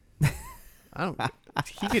 2. I don't.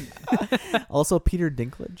 He could. Also, Peter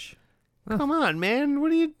Dinklage. Come on, man. What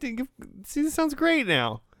do you think? See, this sounds great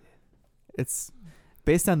now. It's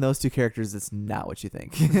based on those 2 characters. It's not what you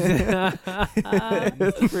think. It's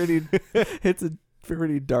pretty. It's a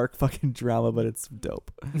pretty dark fucking drama, but it's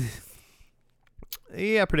dope.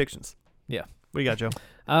 Yeah, predictions. Yeah. What do you got, Joe?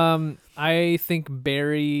 I think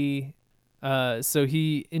Barry. So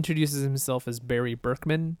he introduces himself as Barry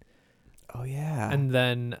Berkman, Oh yeah. and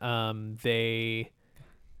then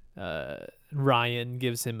Ryan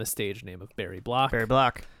gives him a stage name of Barry Block. Barry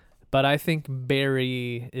Block. But I think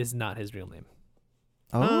Barry is not his real name.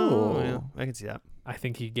 Yeah, I can see that. I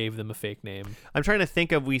think he gave them a fake name. I'm trying to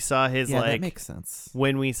think of we saw his yeah, that like makes sense.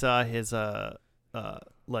 when we saw his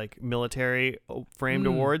like military framed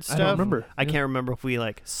awards stuff. I don't remember. I can't remember if we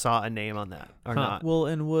like saw a name on that or Huh. not. Well,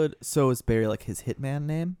 and so is Barry like his hitman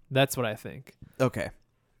name? That's what I think. Okay.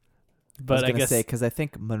 But I was gonna guess say because I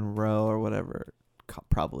think Monroe or whatever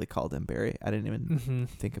probably called him Barry. I didn't even Mhm.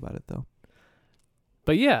 think about it though.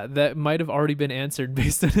 But yeah, that might have already been answered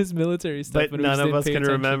based on his military stuff. But we none just of didn't us pay can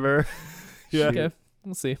attention. remember. Yeah. Okay,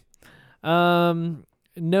 we'll see.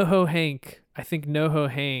 NoHo Hank. I think NoHo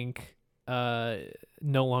Hank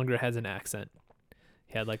no longer has an accent.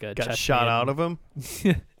 He had like a Got chest shot band. out of him.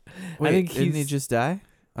 Wait, I think didn't he he's. just die?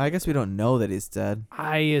 I guess we don't know that he's dead.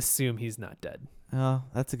 I assume he's not dead. Oh,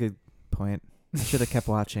 that's a good point. I should have kept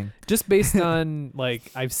watching. Just based on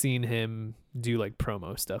like I've seen him do like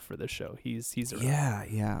promo stuff for the show. He's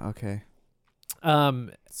around. Yeah, okay.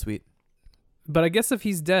 Sweet. But I guess if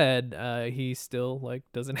he's dead, he still like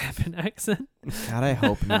doesn't have an accent. God, I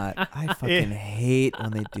hope not. I fucking hate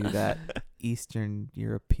when they do that Eastern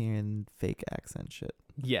European fake accent shit.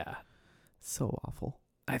 Yeah, So awful.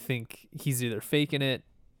 I think he's either faking it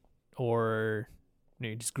or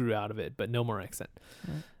he just grew out of it, but no more accent.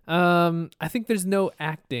 I think there's no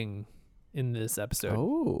acting in this episode.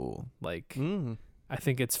 Oh. Like, Mm. I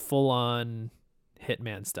think it's full on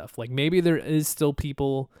hitman stuff. Like maybe there is still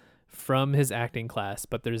people from his acting class,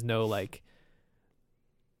 but there's no like,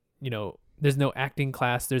 there's no acting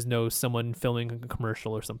class. There's no someone filming a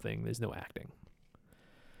commercial or something. There's no acting.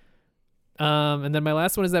 And then my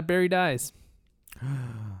last one is that Barry dies.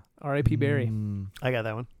 R.I.P. Barry. Mm. I got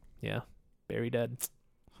that one. Yeah, Barry dead.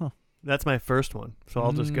 That's my first one, so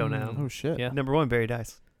I'll just go now. Oh shit. Yeah. Number 1, Barry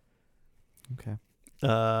dies. Okay.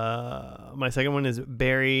 My second one is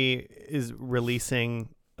Barry is releasing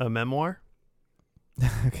a memoir,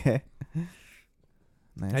 Okay.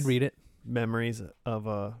 Nice. I'd read it. Memories of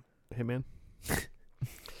a Hitman.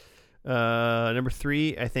 Number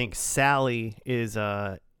 3, I think Sally is in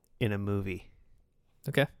a movie.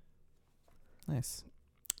 Okay. Nice.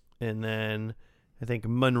 And then I think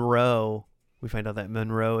Monroe, we find out that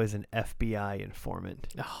Monroe is an FBI informant.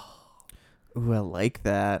 Ooh, I like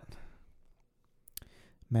that.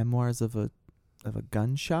 Memoirs of a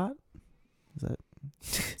gunshot?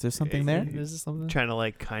 Is there something there? Is this something? Trying to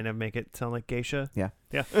like kind of make it sound like geisha. Yeah.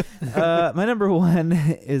 Yeah. My number 1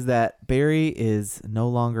 is that Barry is no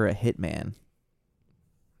longer a hitman.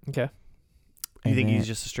 Okay. You And think then- he's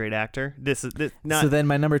just a straight actor? This not So then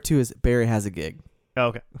my number 2 is Barry has a gig. oh,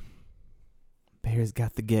 okay. Barry's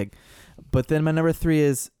got the gig. But then my number 3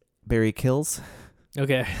 is Barry kills.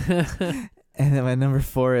 Okay. And then my number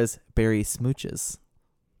 4 is Barry smooches.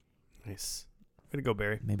 Nice. Way to go,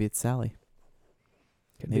 Barry. Maybe it's Sally.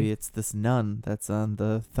 Could Maybe be. it's this nun that's on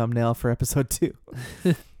the thumbnail for episode 2.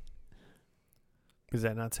 Is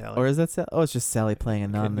that not Sally? Or is that Sally? Oh, it's just Sally playing a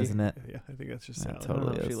nun, be. isn't it? Yeah, I think that's just That Sally. I don't know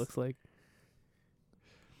totally what she is. looks like.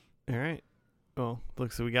 All right. Well,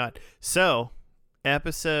 looks what we got. So,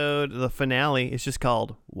 the finale is just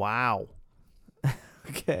called Wow.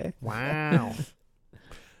 Okay. Wow.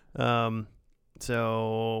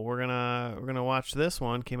 So we're gonna watch this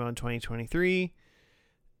one. Came out in 2023.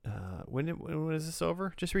 When is this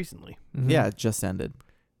over? Just recently. Mhm. Yeah, it just ended.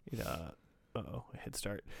 It Uh-oh, I hit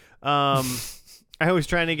start. I was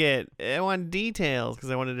trying to I wanted details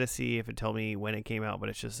because I wanted to see if it told me when it came out, but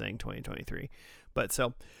it's just saying 2023. But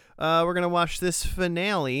so we're going to watch this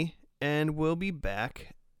finale, and we'll be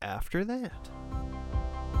back after that.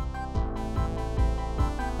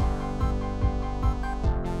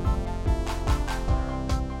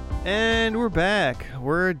 And we're back.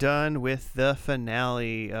 We're done with the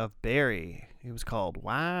finale of Barry. It was called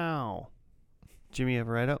Wow. Jimmy, you have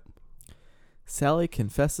a write-up? Sally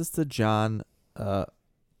confesses to John. I'm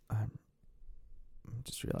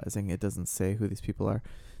just realizing it doesn't say who these people are.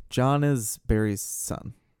 John is Barry's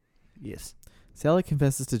son. Yes. Sally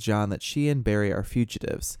confesses to John that she and Barry are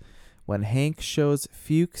fugitives. When Hank shows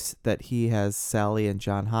Fuchs that he has Sally and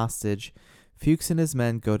John hostage, Fuchs and his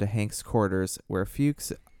men go to Hank's quarters, where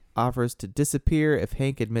Fuchs offers to disappear if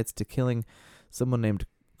Hank admits to killing someone named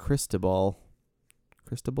Cristobal.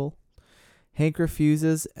 Hank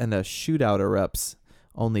refuses, and a shootout erupts.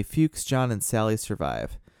 Only Fuchs, John, and Sally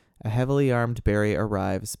survive. A heavily armed Barry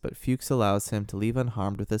arrives, but Fuchs allows him to leave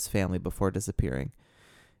unharmed with his family before disappearing.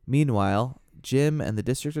 Meanwhile, Jim and the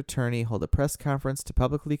district attorney hold a press conference to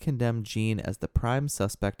publicly condemn Gene as the prime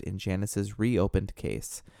suspect in Janice's reopened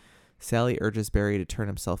case. Sally urges Barry to turn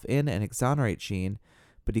himself in and exonerate Gene,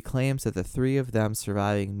 but he claims that the three of them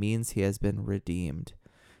surviving means he has been redeemed.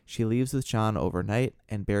 She leaves with John overnight,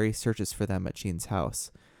 and Barry searches for them at Gene's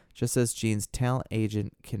house. Just as Gene's talent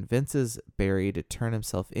agent convinces Barry to turn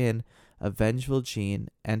himself in, a vengeful Gene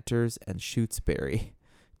enters and shoots Barry,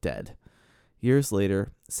 dead. Years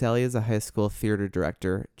later, Sally is a high school theater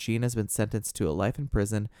director, Gene has been sentenced to a life in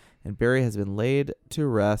prison, and Barry has been laid to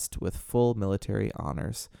rest with full military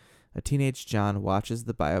honors. A teenage John watches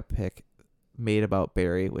the biopic made about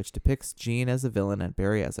Barry, which depicts Gene as a villain and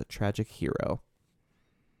Barry as a tragic hero.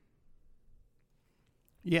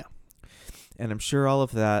 Yeah. And I'm sure all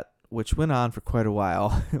of that, which went on for quite a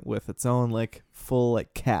while with its own full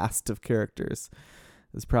cast of characters,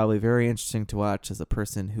 is probably very interesting to watch as a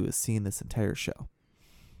person who has seen this entire show.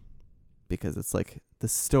 Because it's the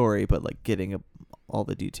story, but getting all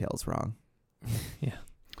the details wrong. Yeah.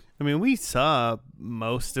 I mean, we saw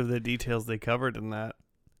most of the details they covered in that.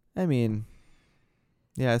 I mean,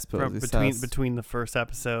 yeah, I suppose between the first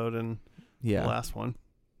episode and the last one.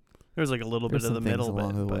 There was a little bit of the middle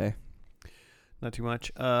along the way. Not too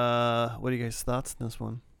much. What are you guys' thoughts on this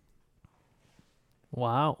one?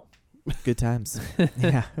 Wow. Good times.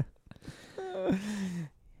 Yeah.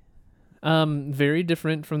 Very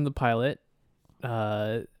different from the pilot.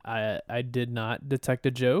 I did not detect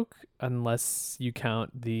a joke unless you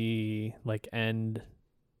count the end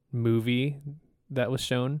movie that was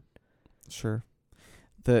shown. Sure.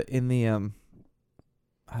 I don't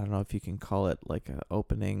know if you can call it a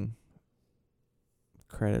opening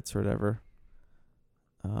credits or whatever.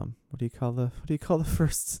 What do you call the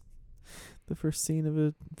first scene of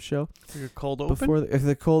a show? Like a cold open? Before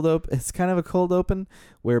the cold open, it's kind of a cold open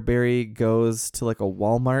where Barry goes to a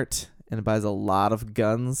Walmart and buys a lot of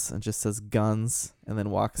guns and just says guns and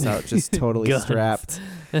then walks out just totally strapped.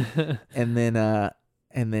 and then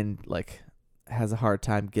has a hard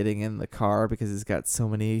time getting in the car because he's got so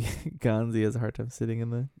many guns. He has a hard time sitting in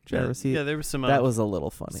the driver's seat. Yeah, there was some that was a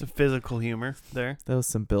little funny. Some physical humor there. That was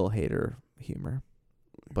some Bill Hader humor.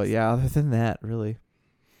 But yeah, other than that, really.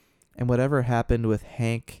 And whatever happened with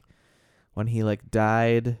Hank when he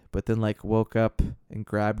died, but then woke up and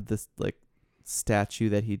grabbed this statue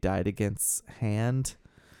that he died against's hand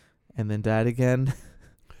and then died again.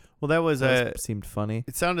 Well, that seemed funny.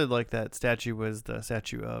 It sounded like that statue was the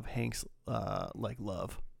statue of Hank's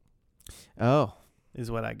love. Oh, is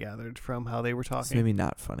what I gathered from how they were talking. So maybe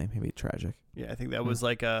not funny, maybe tragic. Yeah, I think that was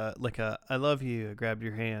like a I love you, I grabbed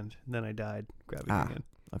your hand, and then I died, grabbed your hand.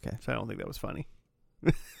 Okay. So I don't think that was funny.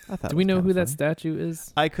 Do we know who that statue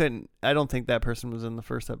is? I don't think that person was in the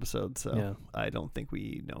first episode, so yeah. I don't think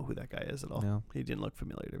we know who that guy is at all. No. He didn't look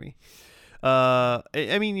familiar to me.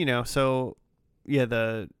 I mean, so yeah,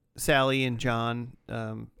 the Sally and John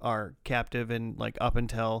are captive, and up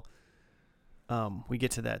until we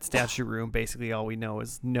get to that statue room, basically all we know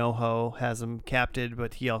is NoHo has him captured,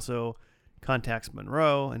 but he also contacts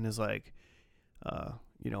Monroe and is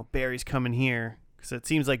Barry's coming here. Because it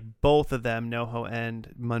seems like both of them, NoHo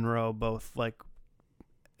and Monroe, both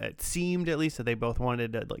it seemed at least that they both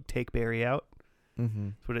wanted to take Barry out. Mm-hmm.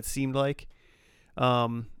 That's what it seemed like.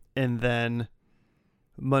 And then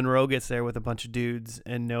Monroe gets there with a bunch of dudes,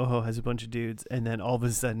 and NoHo has a bunch of dudes, and then all of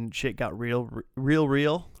a sudden shit got real.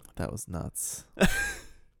 That was nuts.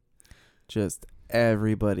 Just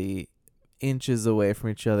everybody inches away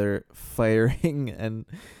from each other, firing, and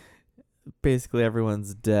basically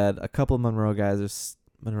everyone's dead. A couple of Monroe guys are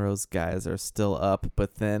Monroe's guys are still up,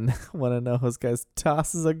 but then one of Noho's guys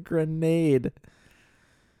tosses a grenade.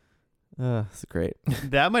 It's great.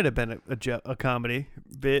 That might have been a comedy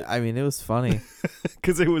bit I mean, it was funny.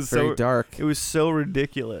 because it was Very so dark. It was so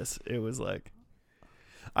ridiculous. It was like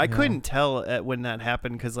I Yeah. couldn't tell when that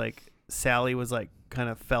happened because like Sally was like kind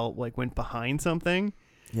of felt like went behind something,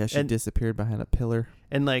 Yeah, she and- disappeared behind a pillar.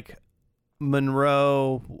 and like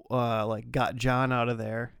Monroe like got John out of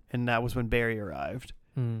there, and that was when Barry arrived,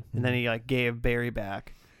 Mm. and then he like gave Barry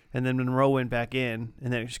back, and then Monroe went back in,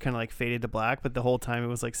 and then it just kind of like faded to black. But the whole time it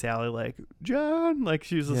was like Sally like John, like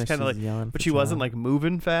she was just kind of like. yelling, But for she wasn't John. like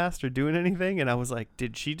moving fast or doing anything, and I was like,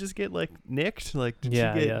 "Did she just get like nicked? Like, did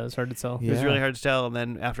Yeah, she get?" yeah, it's hard to tell. It was Yeah. really hard to tell. And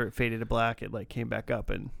then after it faded to black, it like came back up,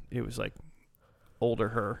 and it was like older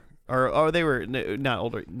her, or they were not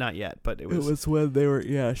older, not yet, but it was, when they were.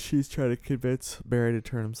 Yeah, she's trying to convince Barry to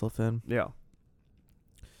turn himself in. yeah.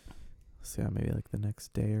 So yeah, maybe like the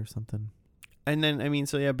next day or something. And then I mean,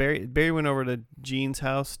 so yeah, Barry went over to Gene's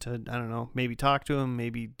house to I don't know, maybe talk to him,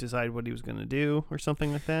 maybe decide what he was gonna do or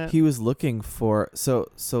something like that. He was looking for so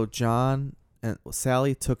John and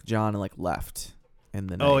Sally took John and like left in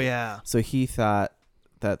the night. Oh yeah, So he thought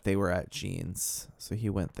that they were at Gene's, so he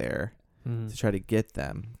went there Mm. to try to get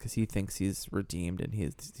them because he thinks he's redeemed and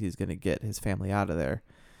he's gonna get his family out of there.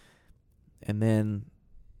 And then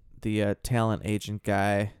the talent agent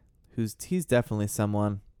guy, he's definitely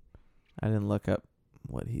someone. I didn't look up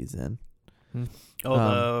what he's in. oh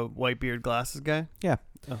the white beard glasses guy. Yeah.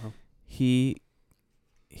 Uh-huh. He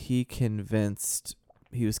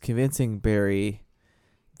was convincing Barry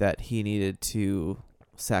that he needed to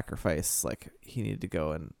sacrifice, like he needed to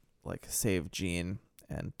go and like save Gene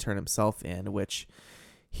and turn himself in, which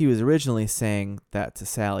he was originally saying that to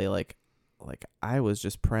Sally, like I was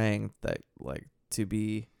just praying that like to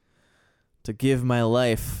give my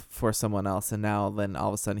life for someone else, and now then all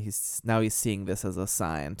of a sudden he's seeing this as a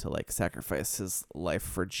sign to like sacrifice his life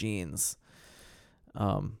for Gene's,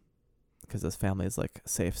 because his family is like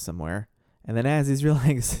safe somewhere. And then as he's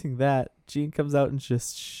realizing that, Gene comes out and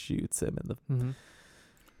just shoots him in the. Mhm.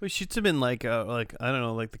 Well, she shoots him in like I don't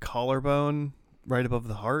know, like the collarbone, right above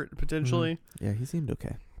the heart potentially. Yeah, he seemed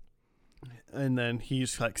okay. And then he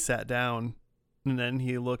just like sat down, and then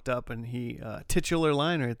he looked up, and he titular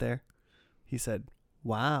line right there. He said,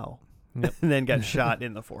 "Wow," Yep. and then got shot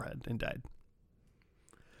in the forehead and died.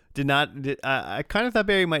 I kind of thought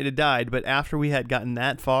Barry might have died, but after we had gotten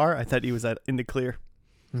that far, I thought he was in the clear.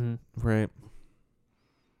 Mhm. Right.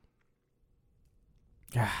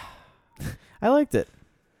 I liked it.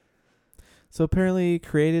 So apparently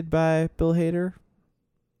created by Bill Hader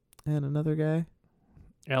and another guy.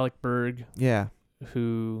 Alec Berg, Yeah.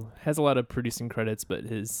 who has a lot of producing credits, but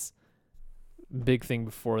his big thing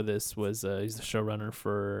before this was he's the showrunner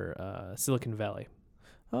for Silicon Valley.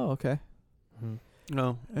 Oh, okay. Mm-hmm.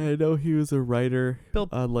 No, I know he was a writer Bill-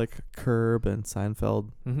 on like Curb and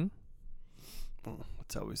Seinfeld. Mm-hmm.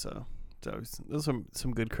 it's always those are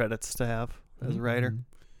some good credits to have as a writer. Mhm.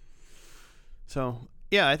 So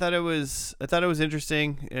yeah, I thought it was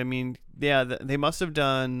interesting. I mean, yeah, they must have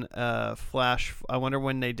done Flash. I wonder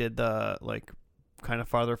when they did the like kind of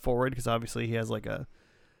farther forward, because obviously he has like a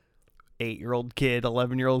 8-year-old kid,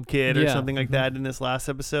 11-year-old kid, or Yeah. something like Mhm. that in this last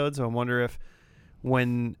episode. So I wonder if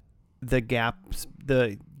when the gaps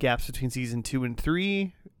between season 2 and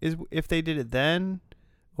 3 is if they did it then,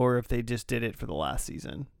 or if they just did it for the last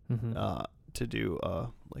season Mm-hmm. to do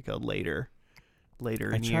like a later I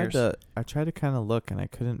in tried years. to kind of look and I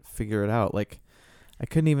couldn't figure it out. Like I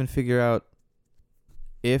couldn't even figure out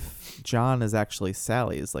if John is actually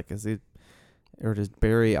Sally's. Like is it, or does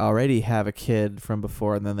Barry already have a kid from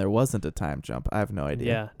before and then there wasn't a time jump? I have no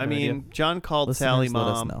idea. Yeah. I no mean, idea. John called Listeners, Sally let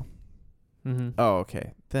us mom, know. Mm-hmm. Oh,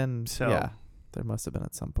 okay. Then So- yeah, there must have been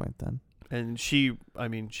at some point then. and she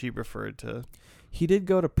referred to. He did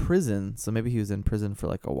go to prison, so maybe he was in prison for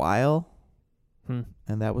like a while, Hmm.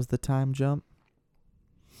 and that was the time jump.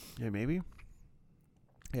 Yeah, maybe.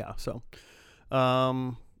 Yeah. So,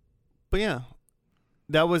 but yeah,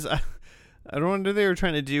 that was. I don't know what they were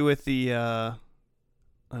trying to do with the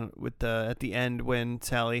at the end when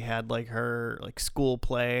Sally had like her like school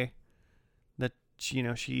play that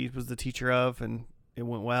she was the teacher of, and it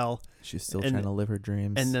went well. She's still And- trying to live her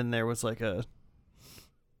dreams. And then there was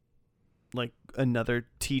like another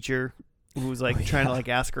teacher who was like Oh, trying to yeah. like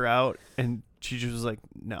ask her out, and she just was like,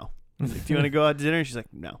 no. He's like, do you want to go out to dinner? And she's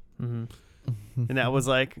like, no. Mm-hmm. And that was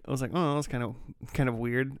like, I was like, oh, that was kind of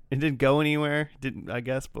weird. It didn't go anywhere, didn't, I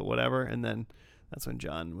guess, but whatever. And then that's when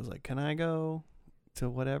John was like, can I go to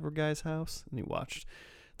whatever guy's house? And he watched.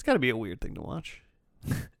 It's got to be a weird thing to watch,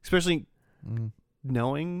 especially Mm.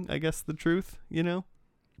 knowing, I guess, the truth, you know?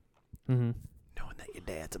 Mm-hmm. knowing that your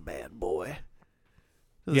dad's a bad boy.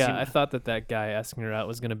 Yeah, I thought that guy asking her out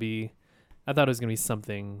was gonna be. I thought it was gonna be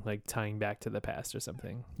something like tying back to the past or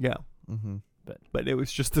something. Yeah, Mm-hmm. but it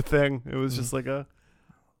was just a thing. It was Mhm. just like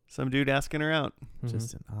some dude asking her out. Mhm.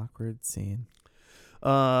 Just an awkward scene.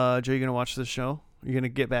 Joe, you gonna watch this show? You gonna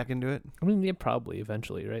get back into it? I mean, yeah, probably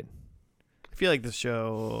eventually, right? I feel like this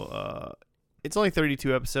show. It's only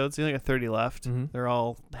 32 episodes. You only got 30 left. Mm-hmm. They're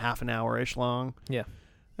all half an hour-ish long. Yeah.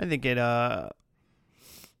 I think it. I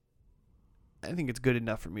think it's good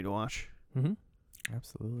enough for me to watch. Mm-hmm.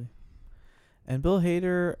 Absolutely. And Bill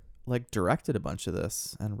Hader directed a bunch of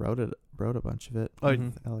this and wrote a bunch of it. Oh, Mhm.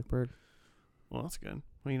 with Alec Bird. Well, that's good.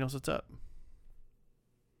 Well, he knows what's up.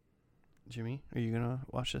 Jimmy, are you gonna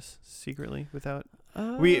watch this secretly without?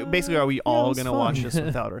 Are we it all was gonna fun. watch this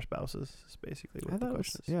without our spouses? Is basically I what the thought it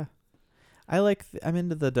question was, is. yeah. I'm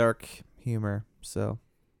into the dark humor, so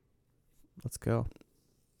let's go.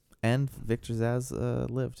 And Victor Zsasz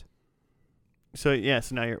lived. So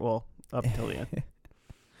so now you're up until the end.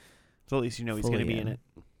 So at least you know he's gonna Fully be in in. it.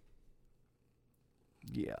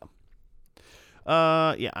 Yeah.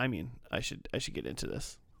 Yeah. I mean, I should get into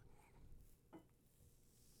this.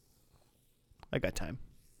 I got time.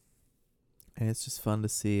 And it's just fun to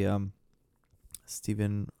see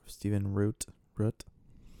Stephen Root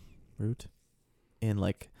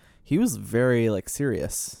in he was very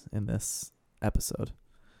serious in this episode.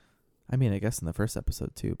 I mean, I guess in the first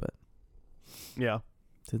episode too, but Yeah.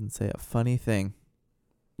 didn't say a funny thing.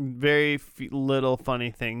 Very little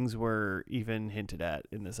funny things were even hinted at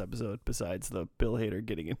in this episode, besides the Bill Hader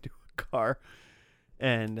getting into a car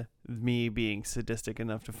and me being sadistic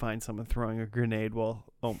enough to find someone throwing a grenade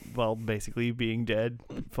while basically being dead.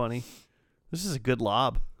 Funny. This is a good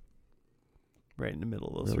lob. Right in the middle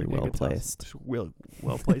of those Really three well niggas' houses. placed. Just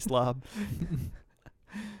well placed lob.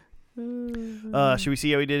 Should we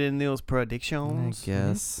see how we did in those I predictions?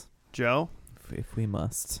 guess Joe? if we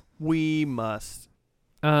must. We must.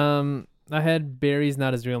 I had Barry's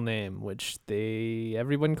not his real name, which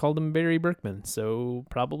everyone called him Barry Berkman, so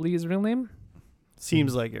probably his real name.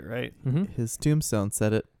 Seems like it, right? Mm-hmm. His tombstone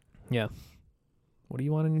said it. Yeah. What do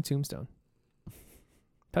you want on your tombstone?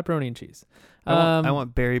 Pepperoni and cheese. I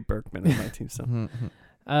want Barry Berkman on my tombstone.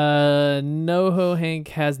 NoHo Hank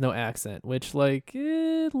has no accent, which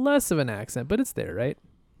less of an accent, but it's there, right?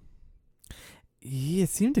 Yeah, it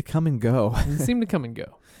seemed to come and go. It seemed to come and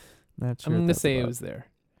go. Not sure. I'm what gonna that's say it about. was there.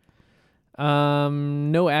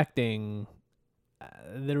 No acting.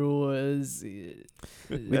 There was. We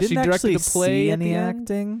she didn't directed actually a play see at the any end?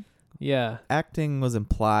 acting. Yeah. Acting was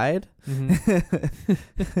implied.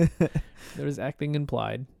 Mhm. There was acting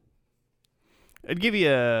implied. I'd give you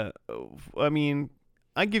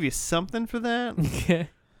I'd give you something for that. Okay.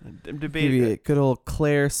 I'm Give debating. you a good old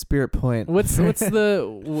Claire spirit point. What's so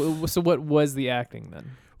what was the acting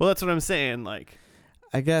then? Well, that's what I'm saying.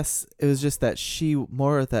 I guess it was just that she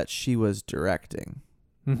was directing.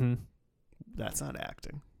 Mm-hmm. That's not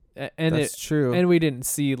acting. And That's true. and we didn't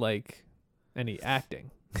see any acting.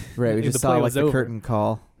 Right, we the just play saw was the over. curtain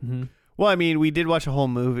call. Mm-hmm. Well, we did watch a whole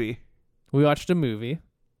movie, We watched a movie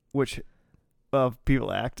which of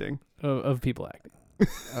people acting. of people acting.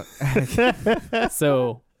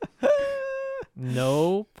 So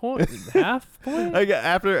no point, half point.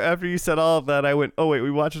 After you said all of that, I went, oh wait,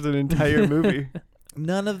 we watched an entire movie.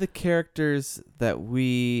 None of the characters that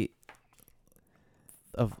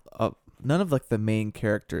none of the main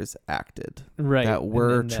characters acted Right. that in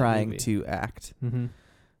were that trying movie. to act. Mm-hmm.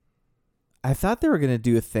 I thought they were gonna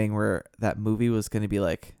do a thing where that movie was gonna be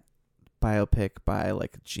biopic by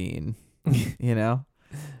Gene, you know,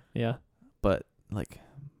 Yeah. but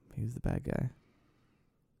he was the bad guy.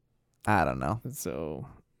 I don't know. So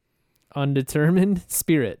undetermined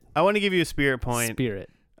spirit. I want to give you a spirit point. Spirit.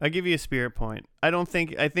 I give you a spirit point. I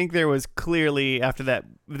think there was clearly after that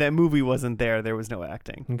movie wasn't there. There was no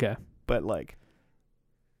acting. Okay. But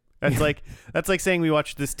that's like saying we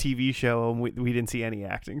watched this TV show and we didn't see any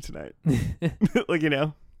acting tonight.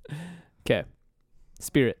 Okay.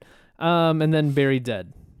 Spirit. And then Barry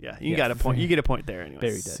dead. Yeah, you Yeah. got a point. You get a point there anyway.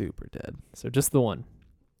 Very dead. Super dead. So just the one.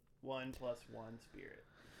 1 + 1 spirit.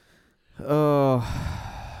 Oh,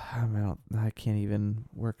 I can't even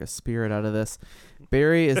work a spirit out of this.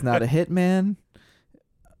 Barry is not a hitman.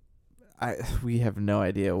 We have no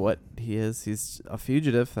idea what he is. He's a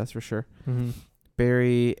fugitive, that's for sure. Mm-hmm.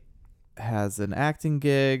 Barry has an acting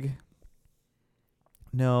gig.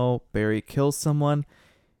 No, Barry kills someone.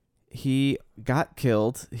 He got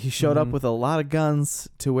killed. He showed up Mhm. with a lot of guns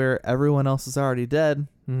to where everyone else is already dead.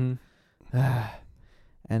 Mm-hmm.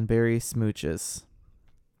 And Barry smooches.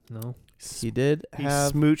 No. He did He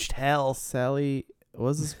have smooched hell. Sally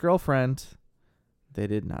was his girlfriend. They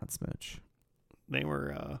did not smooch. They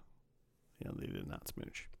were, they did not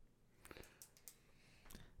smooch.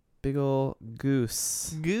 Big ol'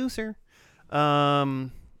 goose. Gooser.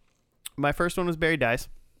 My first one was Barry Dies.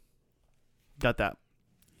 Got that.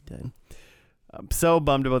 He did. I'm so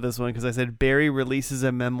bummed about this one because I said Barry releases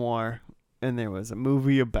a memoir, and there was a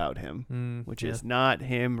movie about him, which is not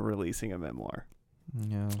him releasing a memoir.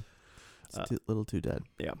 No. It's a little too dead.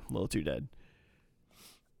 Yeah, a little too dead.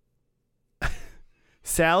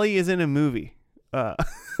 Sally is in a movie. I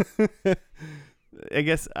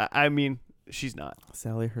guess, I mean, she's not.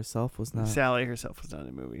 Sally herself was not. Sally herself was not in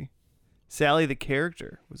a movie. Sally, the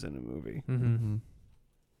character, was in a movie. Mm-hmm.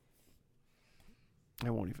 I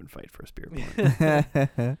won't even fight for a spirit point.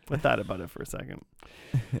 I thought about it for a second.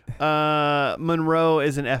 Monroe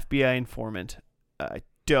is an FBI informant. I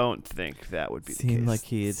don't think that would be the case. Seemed like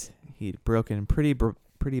he'd broken pretty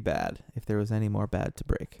bad. If there was any more bad to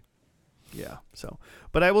break. Yeah. So,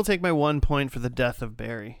 but I will take my 1 point for the death of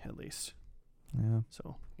Barry at least. Yeah.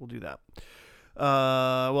 So we'll do that.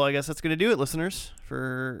 Well, I guess that's gonna do it, listeners,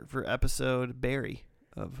 for episode Barry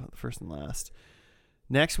of First and Last.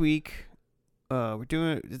 Next week,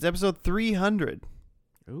 it's episode 300.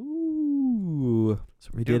 Ooh.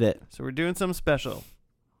 So We did it. So we're doing something special.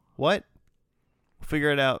 What? We'll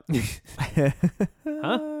figure it out.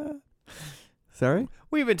 Huh? Sorry?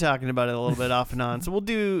 We've been talking about it a little bit off and on, so we'll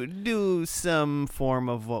do some form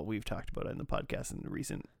of what we've talked about in the podcast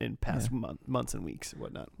in past months and weeks and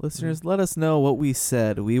whatnot. Listeners, let us know what we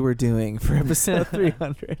said we were doing for episode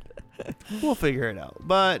 300. We'll figure it out.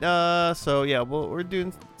 But so yeah, we're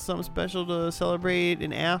doing something special to celebrate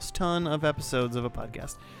an ass ton of episodes of a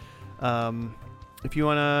podcast. If you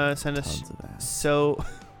want to send us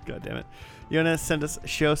God damn it. You want to send us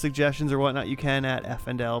show suggestions or whatnot, you can at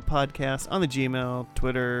FNL Podcast on the Gmail,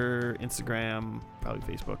 Twitter, Instagram, probably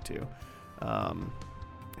Facebook too.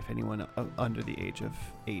 If anyone under the age of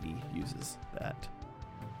 80 uses that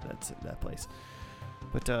place.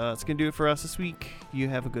 But it's going to do it for us this week. You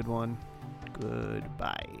have a good one.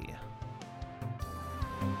 Goodbye.